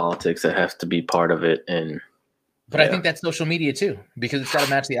and politics that has to be part of it, and But I yeah, think that's social media too, because it's got to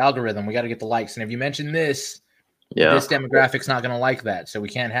match the algorithm. We got to get the likes, and if you mention yeah. this demographic's not going to like that, so we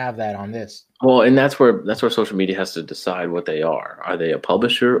can't have that on this. Well, and that's where social media has to decide what they are. Are they a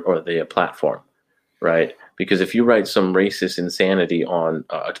publisher or are they a platform, right? Because if you write some racist insanity on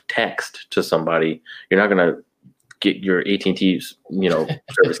a text to somebody, you're not going to get your AT&T,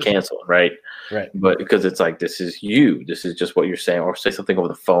 service canceled, right? Right. But because it's like this is you, this is just what you're saying, or say something over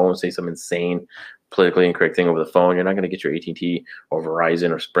the phone, say some insane politically incorrect thing over the phone, you're not going to get your AT&T or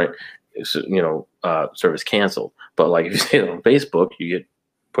Verizon or Sprint, service canceled. But like if you say it on Facebook, you get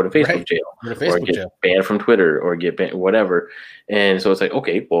put in Facebook Right. jail, Go to or Facebook get jail. banned from Twitter, or get banned, whatever. And so it's like,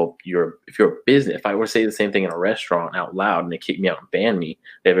 okay, well, if you're a business, if I were to say the same thing in a restaurant out loud and they kick me out and ban me,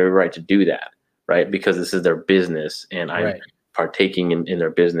 they have every right to do that, right? Because this is their business, and I'm Right. partaking in their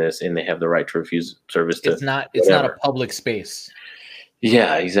business, and they have the right to refuse service to It's not whatever. a public space.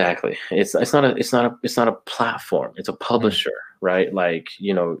 Yeah, exactly. It's not a platform. It's a publisher, right? Like,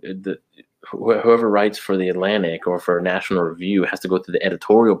 whoever writes for the Atlantic or for National Review has to go through the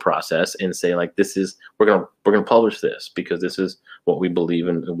editorial process and say like, we're gonna publish this because this is what we believe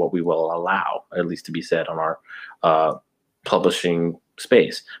in and what we will allow, at least, to be said on our publishing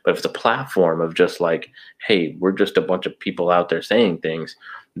space. But if it's a platform of just like, hey, we're just a bunch of people out there saying things,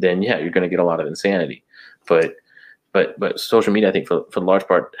 then yeah, you're gonna get a lot of insanity. But social media, I think, for the large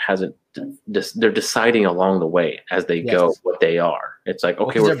part, hasn't. They're deciding along the way as they Yes. go what they are. It's like, okay,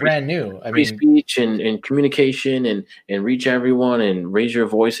 Because we're they're brand new. I free mean, speech and communication and reach everyone and raise your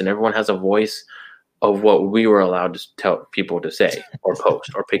voice, and everyone has a voice of what we were allowed to tell people to say or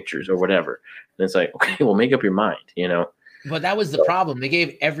post or pictures or whatever. And it's like, okay, well, make up your mind. but that was the problem. They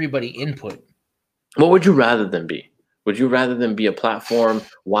gave everybody input. What would you rather than be? Would you rather than be a platform,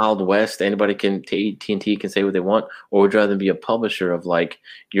 Wild West, anybody can, AT&T can say what they want, or would you rather than be a publisher of like,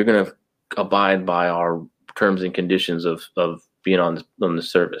 you're going to abide by our terms and conditions of being on the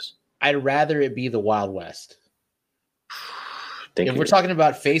service? I'd rather it be the Wild West. Think If we're talking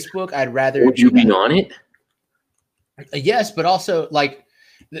about Facebook, I'd rather would it be you be that. on it? Yes, but also like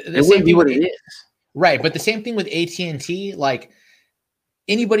the It same wouldn't be thing what with it is. right. But the same thing with AT&T. Like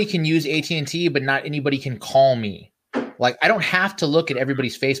anybody can use AT&T, but not anybody can call me. Like I don't have to look at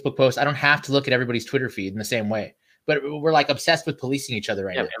everybody's Facebook post. I don't have to look at everybody's Twitter feed in the same way. But we're like obsessed with policing each other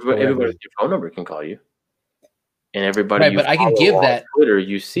right Yeah, now. everybody with your phone number can call you, and everybody Right, you but I can follow give on that Twitter,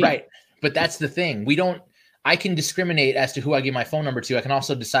 you see. right. But that's the thing. I can discriminate as to who I give my phone number to. I can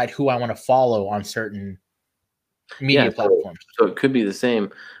also decide who I want to follow on certain media platforms. So it could be the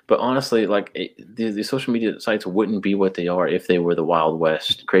same, but honestly, like the social media sites wouldn't be what they are if they were the Wild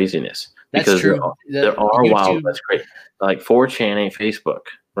West craziness. That's Because true. there are Wild West crazy, like 4chan ain't Facebook,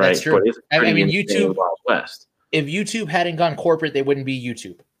 right? That's true. But it's I mean, insane YouTube. Wild West, If YouTube hadn't gone corporate, they wouldn't be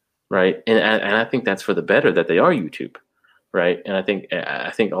YouTube. right? And I think that's for the better that they are YouTube, right? And I think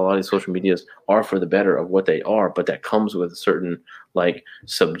a lot of these social medias are for the better of what they are, but that comes with certain like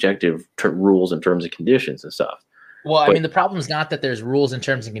subjective rules and terms and conditions and stuff. Well, I mean, the problem is not that there's rules and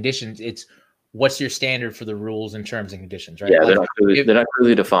terms and conditions. It's what's your standard for the rules and terms and conditions, right? Yeah, like, they're not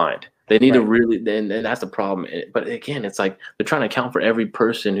clearly defined. They need to really, and that's the problem. But again, it's like they're trying to account for every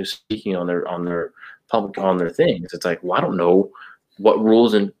person who's speaking on their public on their things. It's like, well, I don't know what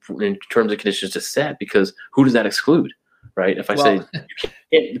rules and terms and conditions to set, because who does that exclude, right? If I say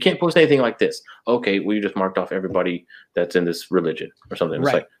you can't post anything like this, okay, well, you just marked off everybody that's in this religion or something.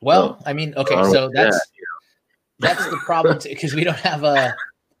 Right. It's like, well, I mean, okay, so that's the problem, because we don't have a,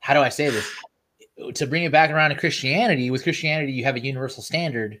 how do I say this? To bring it back around to Christianity, with Christianity, you have a universal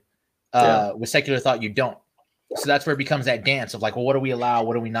standard. With secular thought, you don't. So that's where it becomes that dance of like, well, what do we allow?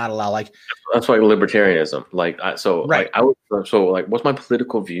 What do we not allow? Like, that's why libertarianism. Like, what's my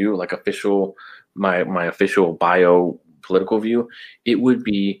political view? Like my official bio political view, it would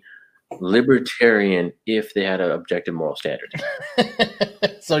be libertarian if they had an objective moral standard.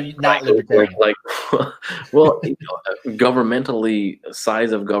 So not libertarian. Like well, governmentally,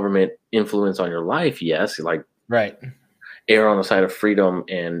 size of government influence on your life, yes, like right, err on the side of freedom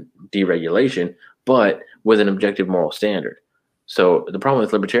and deregulation, but with an objective moral standard. So the problem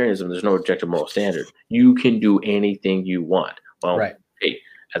with libertarianism, there's no objective moral standard. You can do anything you want. Well, right. Hey,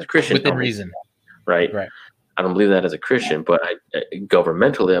 as a Christian, within reason, right? I don't believe that as a Christian, but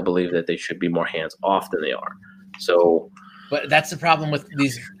governmentally, I believe that they should be more hands off than they are. So, but that's the problem with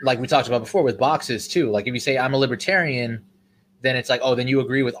these, like we talked about before, with boxes too. Like if you say I'm a libertarian, then it's like, oh, then you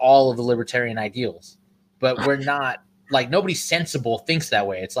agree with all of the libertarian ideals. But we're not like nobody sensible thinks that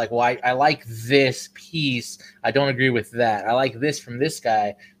way. It's like, well, I like this piece. I don't agree with that. I like this from this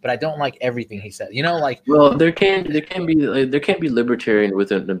guy, but I don't like everything he said. You know, like, well, there can't be libertarian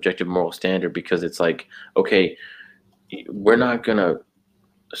with an objective moral standard, because it's like, okay, we're not gonna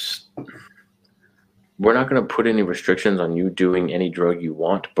put any restrictions on you doing any drug you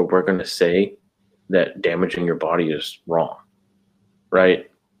want, but we're gonna say that damaging your body is wrong, right?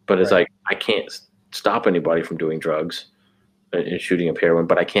 But it's right. like, I can't stop anybody from doing drugs and shooting up heroin,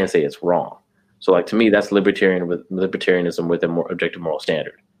 but I can't say it's wrong. So like, to me, that's libertarianism with a more objective moral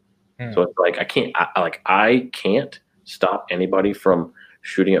standard. So it's like, I can't stop anybody from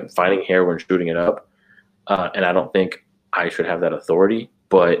finding heroin, shooting it up, and I don't think I should have that authority.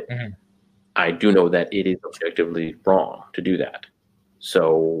 But I do know that it is objectively wrong to do that.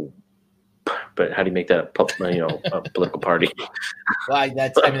 So, but how do you make that a political party? Well,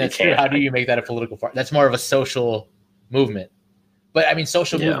 that's true. How do you make that a political party? That's more of a social movement. But I mean,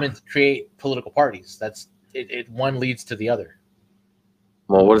 social movements create political parties. That's it. One leads to the other.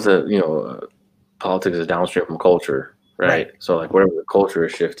 Well, what is it? Politics is downstream from culture, right? So like, whatever the culture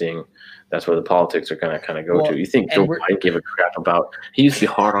is shifting, that's where the politics are going to kind of go to. You think Joe Biden gave a crap about? He used to be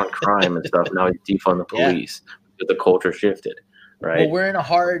hard on crime and stuff. Now he's defund the police because the culture shifted, right? Well, we're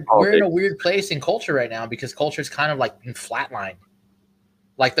in a weird place in culture right now, because culture is kind of like in flatline.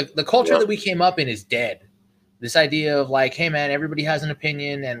 Like the culture that we came up in is dead. This idea of like, hey man, everybody has an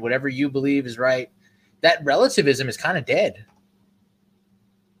opinion and whatever you believe is right. That relativism is kind of dead.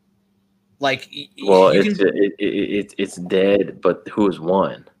 Like, well, it's dead, but who's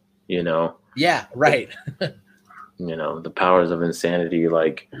won? Yeah, right. The powers of insanity,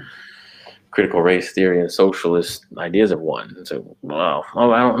 like critical race theory and socialist ideas, have won. So,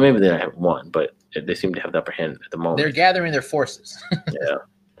 wow, maybe they haven't won, but they seem to have the upper hand at the moment. They're gathering their forces. Yeah,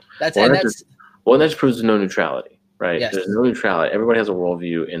 that just proves no neutrality, right? Yes. There's no neutrality. Everybody has a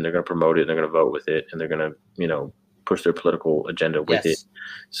worldview, and they're going to promote it, and they're going to vote with it, and they're going to, push their political agenda with it.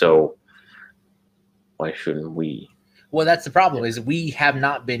 So why shouldn't we? Well, that's the problem, is we have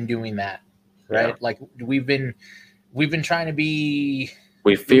not been doing that, right? Yeah. Like we've been trying to be.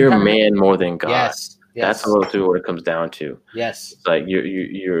 We fear man more than God. Yes. That's ultimately what it comes down to. Yes. It's like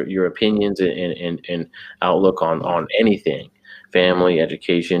your opinions and outlook on anything, family,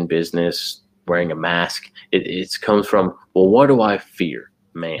 education, business, wearing a mask. It comes from, well, what do I fear?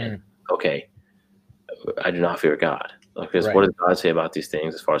 Man. Okay. I do not fear God. Because what does God say about these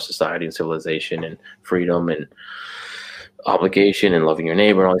things as far as society and civilization and freedom and obligation and loving your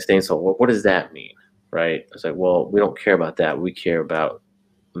neighbor and all these things? So what does that mean, right? It's like, well, we don't care about that. We care about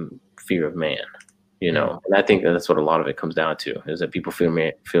fear of man, And I think that's what a lot of it comes down to, is that people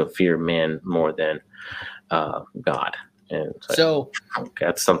fear man more than God. And so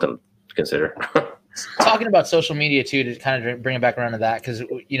that's something to consider. Talking about social media too, to kind of bring it back around to that, because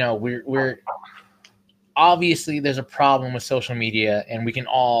we're obviously there's a problem with social media, and we can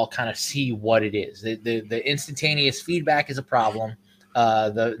all kind of see what it is. The instantaneous feedback is a problem.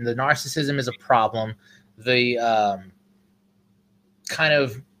 The narcissism is a problem. The kind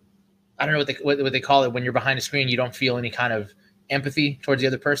of, I don't know what they call it, when you're behind a screen, you don't feel any kind of empathy towards the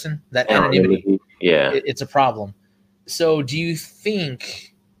other person. That anonymity, it's a problem. So do you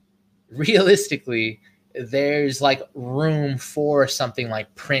think realistically there's like room for something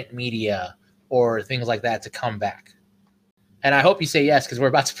like print media or things like that to come back? And I hope you say yes, because we're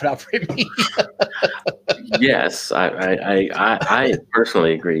about to put out print media. Yes, I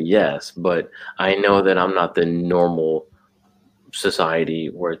personally agree, yes. But I know that I'm not the normal society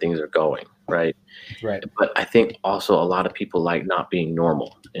where things are going, right? Right. But I think also a lot of people like not being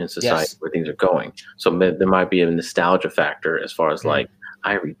normal in society where things are going. So there might be a nostalgia factor as far as like,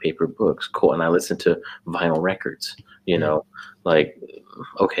 I read paper books, cool, and I listen to vinyl records, like,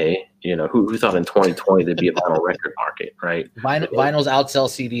 okay, who thought in 2020 there'd be a vinyl record market, right? Vinyls outsell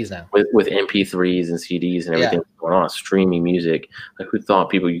CDs now. With MP3s and CDs and everything going on, streaming music. Like, who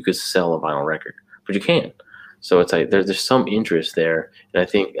thought you could sell a vinyl record? But you can't. So it's like there's some interest there, and I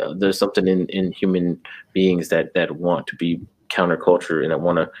think there's something in human beings that want to be counterculture and that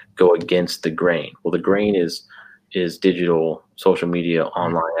want to go against the grain. Well, the grain is digital, social media,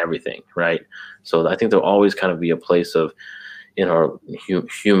 online, everything, right? So I think there'll always kind of be a place of, in our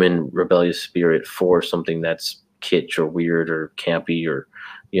human rebellious spirit, for something that's kitsch or weird or campy or,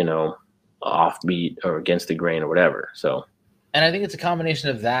 offbeat or against the grain or whatever. So, and I think it's a combination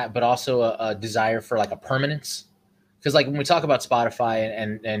of that, but also a desire for like a permanence. Because like when we talk about Spotify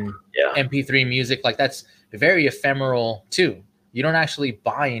and MP3 music, like that's very ephemeral too. You don't actually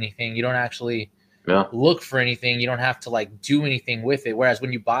buy anything. You don't actually look for anything. You don't have to like do anything with it. Whereas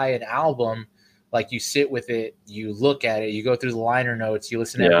when you buy an album Like you sit with it, you look at it, you go through the liner notes, you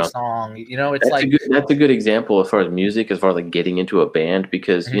listen to every song. You know, it's that's a good example as far as music, as far as like getting into a band,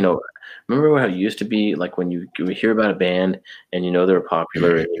 because remember how it used to be like when you would hear about a band and they were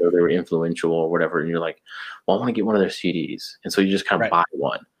popular and they were influential or whatever, and you're like, well, I want to get one of their CDs, and so you just kind of buy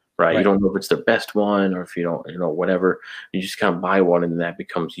one, right? You don't know if it's their best one or if you don't, whatever. You just kind of buy one, and then that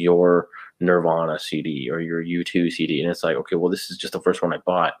becomes your Nirvana CD or your U2 CD, and it's like, okay, well, this is just the first one I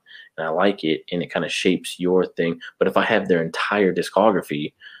bought and I like it, and it kind of shapes your thing. But if I have their entire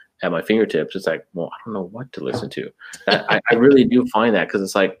discography at my fingertips, it's like, well, I don't know what to listen to. I really do find that, because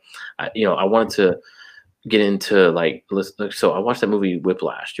it's like, I wanted to get into like, so I watched that movie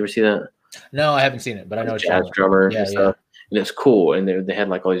Whiplash. Did you ever see that? No, I haven't seen it, but I know jazz drummer and stuff. And it's cool, and they had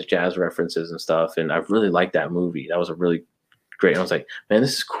like all these jazz references and stuff, and I really liked that movie. That was a really great. And I was like, man,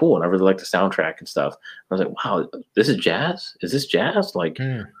 this is cool, and I really like the soundtrack and stuff. I was like, wow, this is jazz? Is this jazz? Like,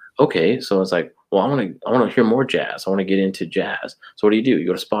 okay. So it's like, well, I want to hear more jazz. I want to get into jazz. So what do? You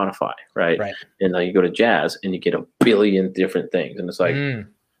go to Spotify, right? And you go to jazz, and you get a billion different things, and it's like,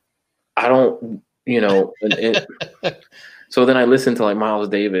 I don't, so then I listened to like Miles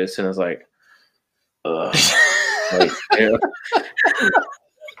Davis, and I was like, like,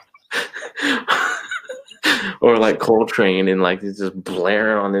 or like Coltrane, and like it's just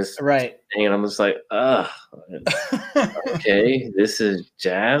blaring on this thing, and I'm just like, okay, this is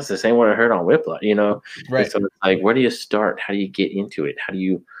jazz. This ain't what I heard on Whiplash, Right. So it's like, where do you start? How do you get into it? How do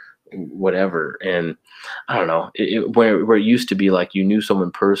you whatever? And I don't know, where it used to be like you knew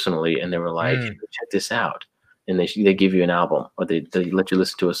someone personally, and they were like, check this out, and they give you an album, or they let you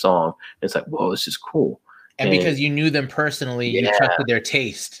listen to a song. It's like, whoa, this is cool. And because you knew them personally, you trusted their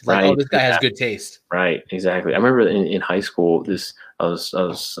taste. Like, oh, this guy has good taste. Right, exactly. I remember in high school, I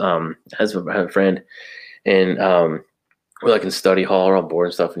had a friend, and we're like in study hall or on board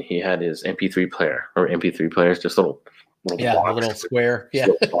and stuff, and he had his MP3 player, or MP3 players, just little box, a little square,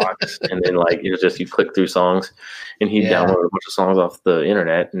 box. And then like it was just, you click through songs, and he downloaded a bunch of songs off the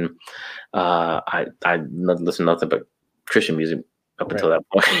internet, and I listened to nothing but Christian music up until that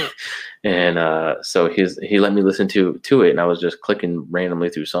point. And so he let me listen to it, and I was just clicking randomly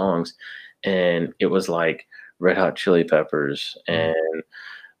through songs, and it was like Red Hot Chili Peppers and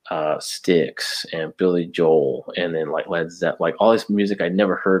Styx and Billy Joel, and then like Led Zeppelin, like all this music I'd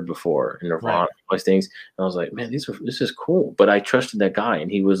never heard before, and Nirvana, all these things. And I was like, man, this is cool. But I trusted that guy,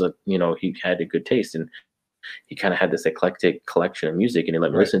 and he was he had a good taste, and he kind of had this eclectic collection of music, and he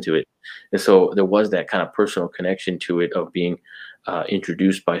let me listen to it. And so there was that kind of personal connection to it, of being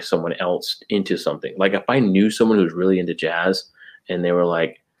introduced by someone else into something. Like if I knew someone who's really into jazz, and they were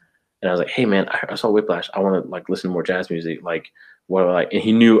like, and I was like, hey man, I saw Whiplash, I want to like listen to more jazz music. Like, what I like? And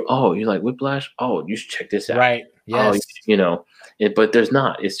he knew, oh, you like Whiplash? Oh, you should check this out. Right. Yes. Oh, but there's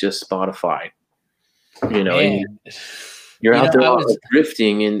not. It's just Spotify. And you're out there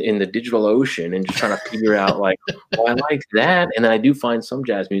drifting in the digital ocean, and just trying to figure out like, well, I like that, and then I do find some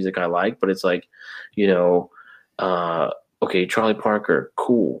jazz music I like, but it's like, okay, Charlie Parker,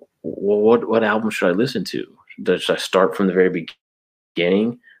 cool. Well, what album should I listen to? Should I start from the very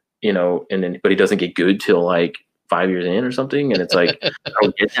beginning? And then, but he doesn't get good till like 5 years in or something, and it's like I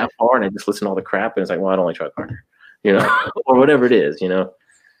don't get that far, and I just listen to all the crap, and it's like, well, I don't like Charlie Parker, or whatever it is, I don't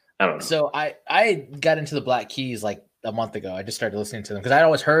know. So I got into the Black Keys like a month ago. I just started listening to them because I'd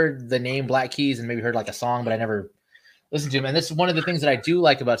always heard the name Black Keys and maybe heard like a song, but I never listened to them. And this is one of the things that I do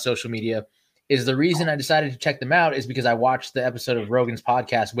like about social media, is the reason I decided to check them out is because I watched the episode of Rogan's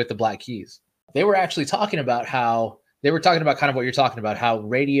podcast with the Black Keys. They were actually talking about kind of what you're talking about, how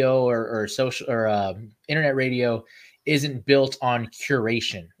radio or social or internet radio isn't built on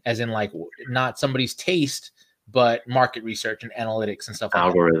curation, as in like not somebody's taste, but market research and analytics and stuff like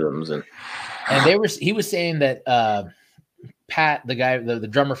algorithms that. He was saying that Pat, the guy, the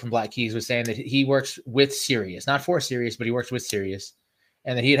drummer from Black Keys, was saying that he works with Sirius, not for Sirius, but he works with Sirius,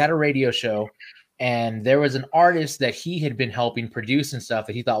 and that he had a radio show, and there was an artist that he had been helping produce and stuff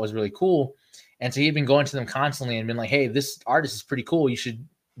that he thought was really cool. And so he had been going to them constantly and been like, hey, this artist is pretty cool. You should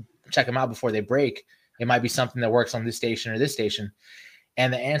check them out before they break. It might be something that works on this station or this station.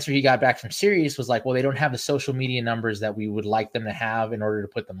 And the answer he got back from Sirius was like, well, they don't have the social media numbers that we would like them to have in order to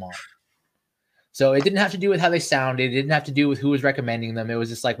put them on. So it didn't have to do with how they sounded. It didn't have to do with who was recommending them. It was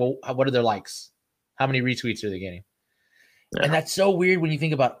just like, well, what are their likes? How many retweets are they getting? Yeah. And that's so weird when you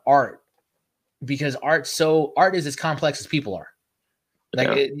think about art, because art is as complex as people are.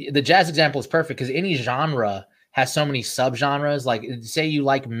 Like the jazz example is perfect because any genre has so many subgenres. Like say you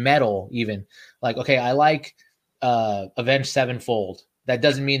like metal, even like, okay, I like Avenged Sevenfold. that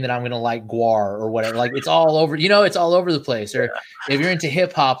doesn't mean that I'm going to like Guar or whatever. Like it's all over, it's all over the place. Or if you're into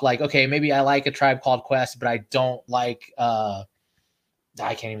hip hop, like, okay, maybe I like A Tribe Called Quest, but I don't like, I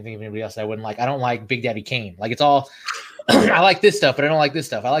can't even think of anybody else I wouldn't like. I don't like Big Daddy Kane. Like it's all, I like this stuff, but I don't like this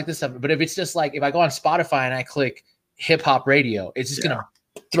stuff. I like this stuff. But if it's just like, if I go on Spotify and I click hip hop radio, it's just going to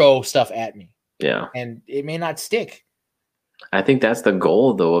throw stuff at me. Yeah. And it may not stick. I think that's the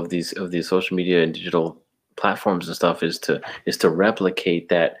goal though of these social media and digital platforms and stuff is to replicate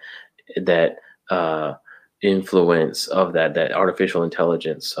that influence of that artificial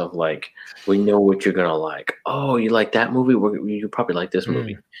intelligence of like, we know what you're gonna like. Oh, you like that movie? You probably like this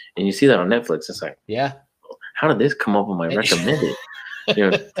movie. And you see that on Netflix. It's like, yeah, how did this come up on my recommended?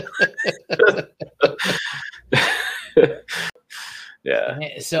 Yeah.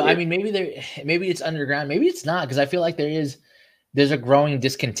 So I mean, maybe it's underground, maybe it's not, because I feel like there's a growing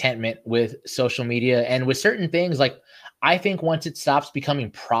discontentment with social media and with certain things. Like I think once it stops becoming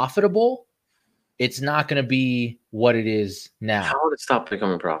profitable, it's not going to be what it is now. How would it stop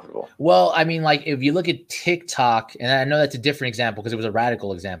becoming profitable? Well, I mean, like if you look at TikTok, and I know that's a different example because it was a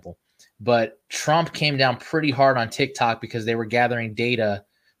radical example, but Trump came down pretty hard on TikTok because they were gathering data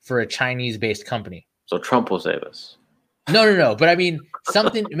for a Chinese-based company. So Trump will save us. No. But I mean,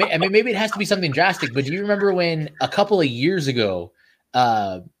 maybe it has to be something drastic. But do you remember when a couple of years ago,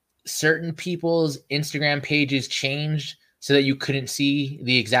 certain people's Instagram pages changed so that you couldn't see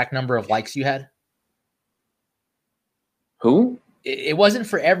the exact number of likes you had? Who? It wasn't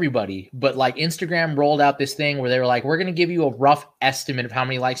for everybody, but like Instagram rolled out this thing where they were like, we're going to give you a rough estimate of how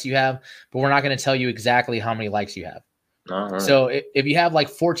many likes you have, but we're not going to tell you exactly how many likes you have. Right. So if you have like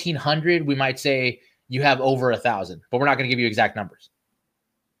 1,400, we might say you have over 1,000, but we're not going to give you exact numbers.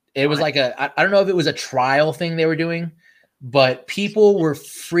 It was like I don't know if it was a trial thing they were doing, but people were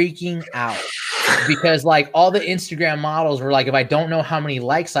freaking out because like all the Instagram models were like, if I don't know how many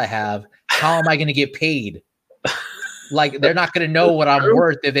likes I have, how am I going to get paid? Like they're not going to know what I'm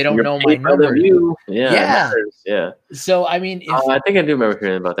worth if they don't know my number. Yeah. So I mean, I think I do remember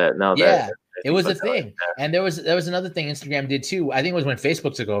hearing about that. Now, it was a thing, and there was another thing Instagram did too. I think it was when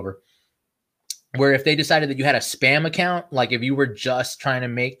Facebook took over, where if they decided that you had a spam account, like if you were just trying to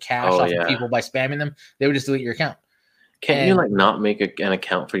make cash off of people by spamming them, they would just delete your account. Can't you like not make an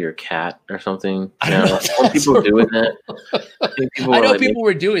account for your cat or something? I don't know. People doing that. I know people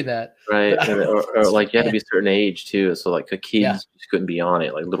were doing that, right? Or like you had to be a certain age too, so like the kids just couldn't be on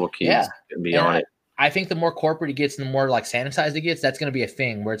it. Like little kids couldn't be on it. I think the more corporate it gets, the more like sanitized it gets. That's going to be a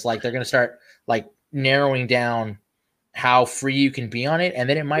thing where it's like they're going to start like narrowing down how free you can be on it, and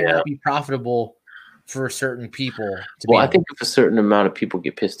then it might not be profitable for certain people. I think if a certain amount of people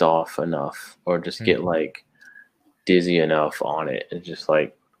get pissed off enough, or just get like dizzy enough on it, it's just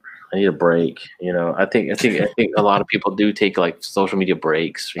like, I need a break. I think a lot of people do take like social media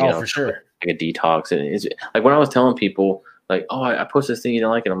breaks. You know, for sure, like a detox. And it's like when I was telling people like, oh, I posted this thing you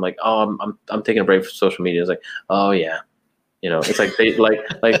don't like, and I'm like, oh, I'm taking a break from social media. It's like, oh yeah, it's like they like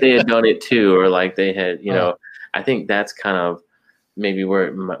they had done it too, or like they had, I think that's kind of maybe where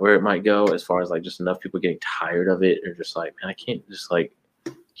it might go, as far as like just enough people getting tired of it, or just like, man, I can't just like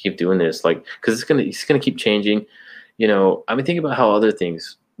keep doing this, like, because it's gonna keep changing. I mean, think about how other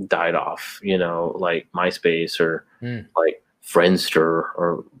things died off, like MySpace or like Friendster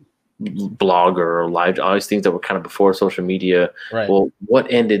or Blogger or Live, all these things that were kind of before social media. Right. Well,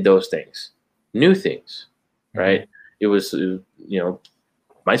 what ended those things? New things, right? It was,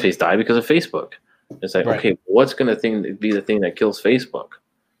 MySpace died because of Facebook. It's like, okay, what's going to be the thing that kills Facebook?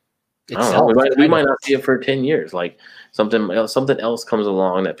 I don't know. We might not see it for 10 years. Like something else comes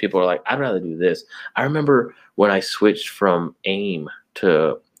along that people are like, I'd rather do this. I remember when I switched from AIM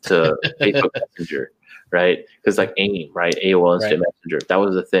to Facebook Messenger, right? Because like AIM, right? AOL Instant Messenger. That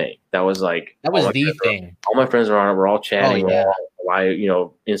was the thing. That was the thing. All my friends were on it. We're all chatting. We're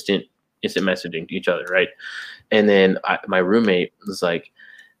all instant messaging to each other, right? And then my roommate was like,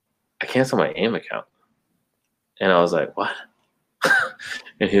 I canceled my AIM account. And I was like, what?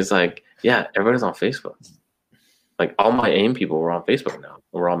 And he's like, yeah, everybody's on Facebook. Like all my AIM people were on Facebook now.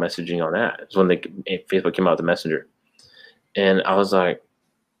 We're all messaging on that. It's when Facebook came out with the Messenger. And I was like,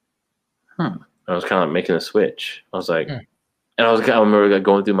 I was kind of making a switch. I was like, and I remember like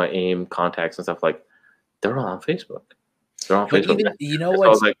going through my AIM contacts and stuff, like they're all on Facebook. They're on Facebook. Even, what? So I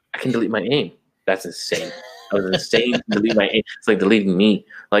was like, I can delete my AIM. That's insane. I was insane to delete my AIM. It's like deleting me.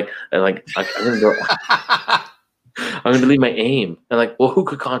 I'm gonna delete my AIM. And like, well, who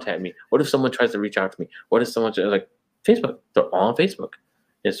could contact me? What if someone tries to reach out to me? What if someone like Facebook? They're all on Facebook.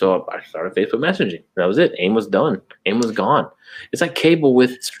 And so I started Facebook messaging. That was it. AIM was done. AIM was gone. It's like cable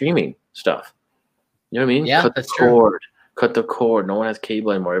with streaming stuff. You know what I mean? Yeah, cut that's the cord, cut the cord. No one has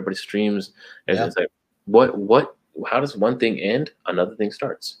cable anymore. Everybody streams. And Yeah. it's like, what? How does one thing end? Another thing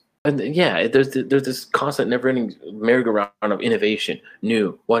starts. And yeah, there's this constant, never-ending merry-go-round of innovation,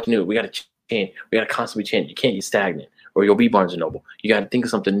 new, what's new. We got to change. We got to constantly change. You can't get stagnant, or you'll be Barnes and Noble. You got to think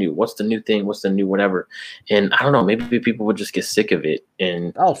of something new. What's the new thing? What's the new whatever? And I don't know. Maybe people would just get sick of it.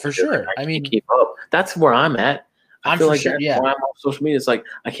 And Oh, for sure. I I mean, can't keep up. That's where I'm at. I I'm feel for like sure. that's Yeah. why I'm on social media. It's like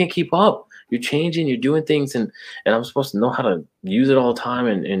I can't keep up. You're changing, you're doing things, and I'm supposed to know how to use it all the time,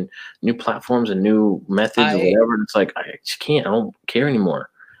 and new platforms and new methods or whatever. And it's like I just can't. I don't care anymore.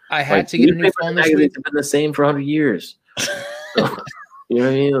 I had Like to get a new newspapers phone and this magazines week. have been the same for 100 years. You know what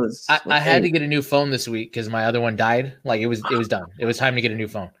I mean? I had to get a new phone this week because my other one died. Like it was done. It was time to get a new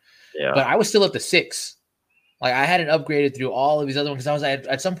phone. Yeah. But I was still at the 6. Like I hadn't upgraded through all of these other ones because I was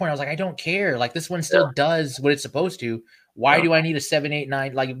at some point I was like, I don't care. Like this one still does what it's supposed to. Why do I need a 7, 8,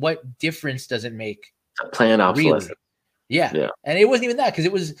 9? Like what difference does it make? Planned obsolescence. Really? Yeah. And it wasn't even that because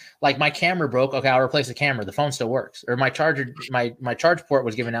it was like my camera broke. Okay, I'll replace the camera. The phone still works. Or my charger, my charge port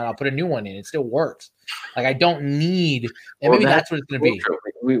was given out. I'll put a new one in. It still works. Like I don't need, and maybe that's what it's going to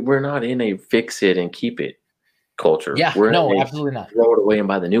be. We're not in a fix it and keep it culture. Yeah, we're no, in a absolutely not. throw it away and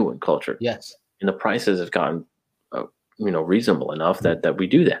buy the new one culture. Yes. And the prices have gotten reasonable enough that we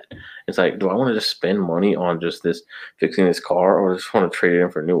do that. It's like, do I want to just spend money on just this fixing this car, or just want to trade it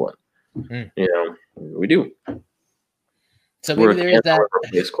in for a new one? You know, we do. So maybe there is that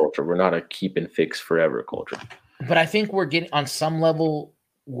replace culture. We're not a keep and fix forever culture. But I think we're getting on some level.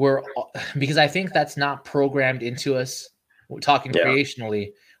 Because I think that's not programmed into us. We're talking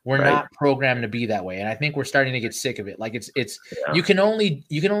creationally. We're not programmed to be that way, and I think we're starting to get sick of it. Like it's you can only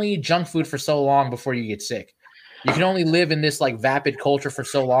eat junk food for so long before you get sick. You can only live in this like vapid culture for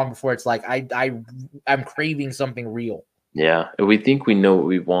so long before it's like I'm craving something real. Yeah, and we think we know what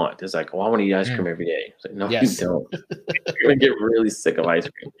we want. It's like, well, I want to eat ice cream every day. It's like, no, you don't. You're gonna get really sick of ice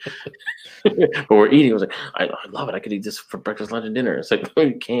cream. But we're eating. I was like, I love it. I could eat this for breakfast, lunch, and dinner. It's like, no,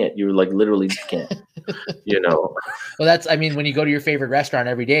 you can't. You like literally can't. You know. Well, I mean, when you go to your favorite restaurant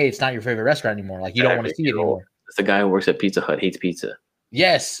every day, it's not your favorite restaurant anymore. Like you don't want to see it anymore. It's the guy who works at Pizza Hut hates pizza.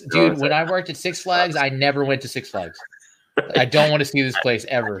 Yes, dude. When I worked at Six Flags, I never went to Six Flags. I don't want to see this place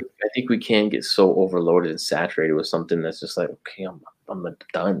ever. I think we can get so overloaded and saturated with something that's just like, okay, I'm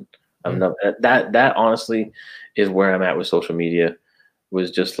done. I'm not. That honestly is where I'm at with social media. Was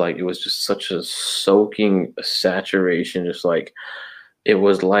just like, it was just such a soaking saturation. Just like it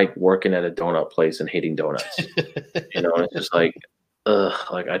was like working at a donut place and hating donuts. You know, it's just like,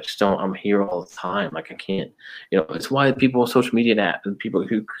 like I just don't. I'm here all the time. Like I can't. You know, it's why people on social media and people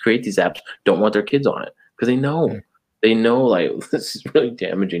who create these apps don't want their kids on it because they know. They know, like, this is really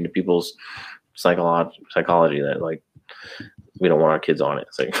damaging to people's psychology that, like, we don't want our kids on it.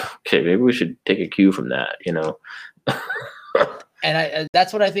 It's like, okay, maybe we should take a cue from that, you know? And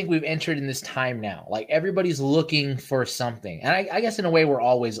that's what I think we've entered in this time now. Like, everybody's looking for something. And I guess in a way we're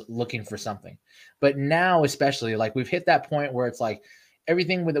always looking for something. But now especially, like, we've hit that point where it's like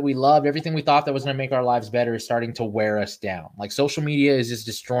everything that we loved, everything we thought that was going to make our lives better is starting to wear us down. Like, social media is just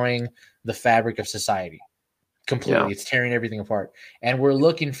destroying the fabric of society. Completely. Yeah. It's tearing everything apart. And we're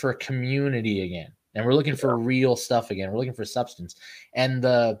looking for community again. And we're looking for real stuff again. We're looking for substance. And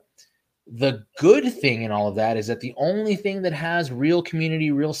the good thing in all of that is that the only thing that has real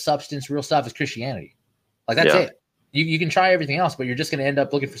community, real substance, real stuff is Christianity. Like that's it. You can try everything else, but you're just going to end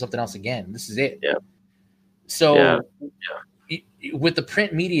up looking for something else again. This is it. Yeah. So with the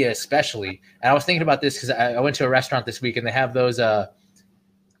print media especially, and I was thinking about this because I went to a restaurant this week and they have those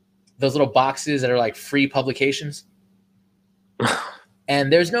little boxes that are like free publications.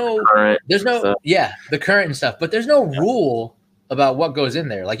 And there's no, the current and stuff, but there's no rule about what goes in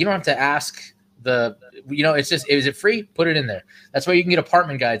there. Like you don't have to ask it's just, is it free? Put it in there. That's why you can get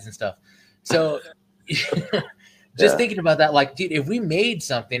apartment guides and stuff. So just thinking about that, like, dude, if we made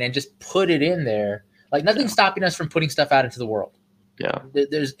something and just put it in there, like nothing's stopping us from putting stuff out into the world. Yeah.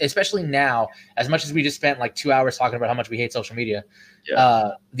 There's, especially now, as much as we just spent like 2 hours talking about how much we hate social media,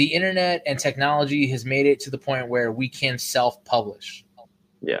 the internet and technology has made it to the point where we can self-publish.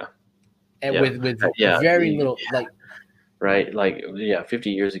 Yeah. And with very little, like, right. Like,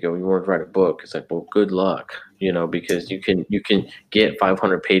 50 years ago, you wanted to write a book. It's like, well, good luck, you know, because you can get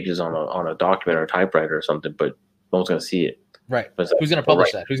 500 pages on a document or a typewriter or something, but no one's going to see it. Right. Who's going to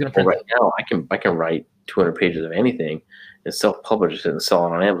publish that? Who's going to print that? Now I can write 200 pages of anything and self-publish it and sell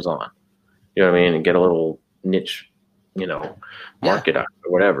it on Amazon. You know what I mean? And get a little niche, market out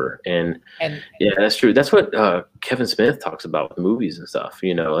or whatever. And that's true. That's what Kevin Smith talks about with movies and stuff.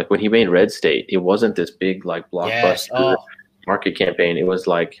 You know, like when he made Red State, it wasn't this big like blockbuster market campaign. It was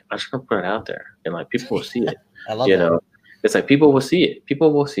like, I'm just gonna put it out there and like people will see it. I love that. it's like people will see it.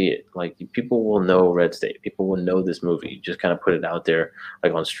 People will see it. Like people will know Red State. People will know this movie. You just kind of put it out there,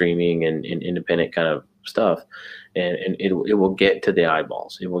 like on streaming and independent kind of stuff, and it will get to the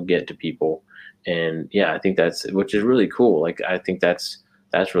eyeballs. It will get to people, and yeah, I think that's, which is really cool. Like I think that's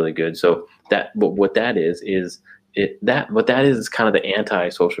really good. So that what that is what that is kind of the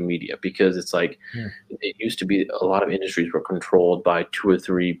anti-social media, because it's like it used to be a lot of industries were controlled by 2 or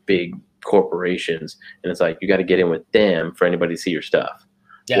 3 big corporations, and it's like you got to get in with them for anybody to see your stuff.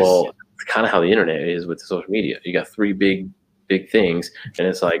 Yes. Well, it's kind of how the internet is with the social media. You got 3 big things, and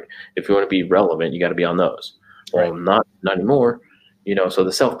it's like if you want to be relevant, you got to be on those. Well, not anymore. You know, so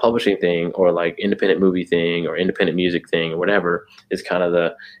the self-publishing thing, or like independent movie thing, or independent music thing, or whatever, is kind of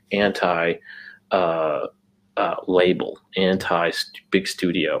the anti label, anti big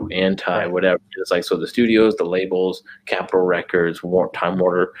studio, anti whatever. It's like, so the studios, the labels, Capitol Records, Time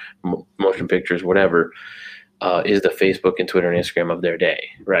Warner, Motion Pictures, whatever, is the Facebook and Twitter and Instagram of their day,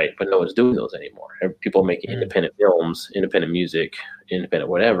 right? But no one's doing those anymore. People making independent films, independent music, independent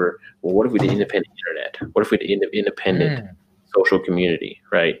whatever. Well, what if we did independent internet? What if we did independent social community,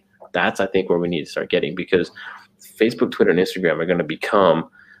 right? That's, I think, where we need to start getting, because Facebook, Twitter, and Instagram are going to become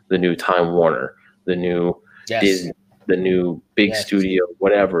the new Time Warner, the new Disney, the new big studio,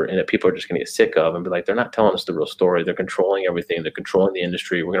 whatever, and that people are just going to get sick of and be like, they're not telling us the real story. They're controlling everything. They're controlling the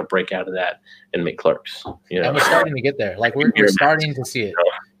industry. We're going to break out of that and make Clerks. You know, and we're starting to get there. Like we're starting to see it. You know?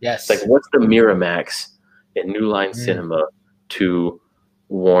 Yes. It's like, what's the Miramax and New Line Cinema to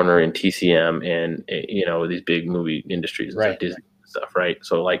Warner and TCM and, you know, these big movie industries, like Disney and stuff, right?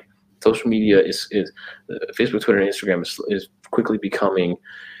 So like social media is Facebook, Twitter, and Instagram is quickly becoming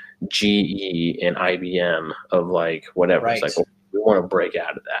GE and IBM of like whatever. It's like, well, we want to break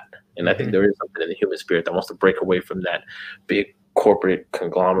out of that. And I think there is something in the human spirit that wants to break away from that big corporate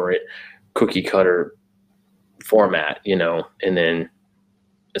conglomerate cookie cutter format, you know. And then,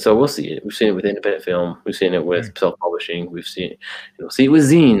 so we'll see it. We've seen it with independent film. We've seen it with self-publishing. We've seen it, we'll see it with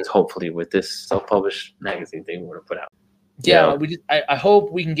zines, hopefully, with this self-published magazine thing we're going to put out. Yeah, I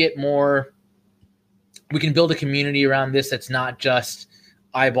hope we can get more. We can build a community around this that's not just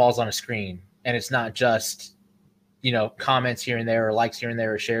eyeballs on a screen, and it's not just, you know, comments here and there, or likes here and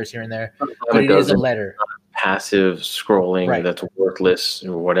there, or shares here and there, but it is a letter. Passive scrolling that's worthless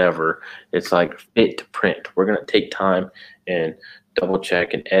or whatever. It's like fit to print. We're going to take time and double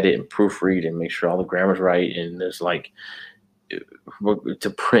check and edit and proofread and make sure all the grammar's right, and there's like to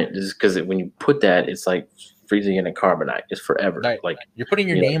print, because when you put that, it's like freezing in a carbonite. It's forever. Like you're putting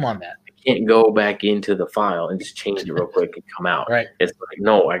your name on that. You can't go back into the file and just change it real quick and come out. It's like,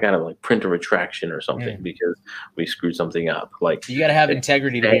 no, I gotta like print a retraction or something because we screwed something up. Like, you gotta have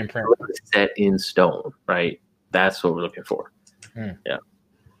integrity to be in print. Set in stone, right? That's what we're looking for. Yeah.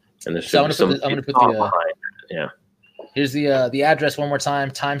 And there's so I'm gonna put the yeah. Here's the address one more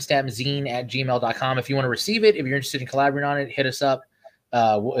time: timestampzine@gmail.com. If you want to receive it, if you're interested in collaborating on it, hit us up.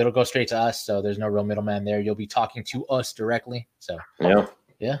 It'll go straight to us, so there's no real middleman there. You'll be talking to us directly. So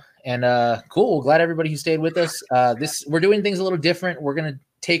yeah. And cool. Glad everybody who stayed with us. We're doing things a little different. We're gonna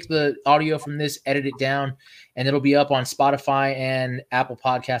take the audio from this, edit it down, and it'll be up on Spotify and Apple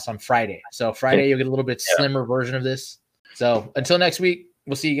Podcasts on Friday. So Friday you'll get a little bit slimmer version of this. So until next week,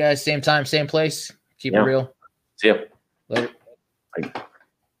 we'll see you guys same time, same place. Keep it real. See ya. Later. Bye.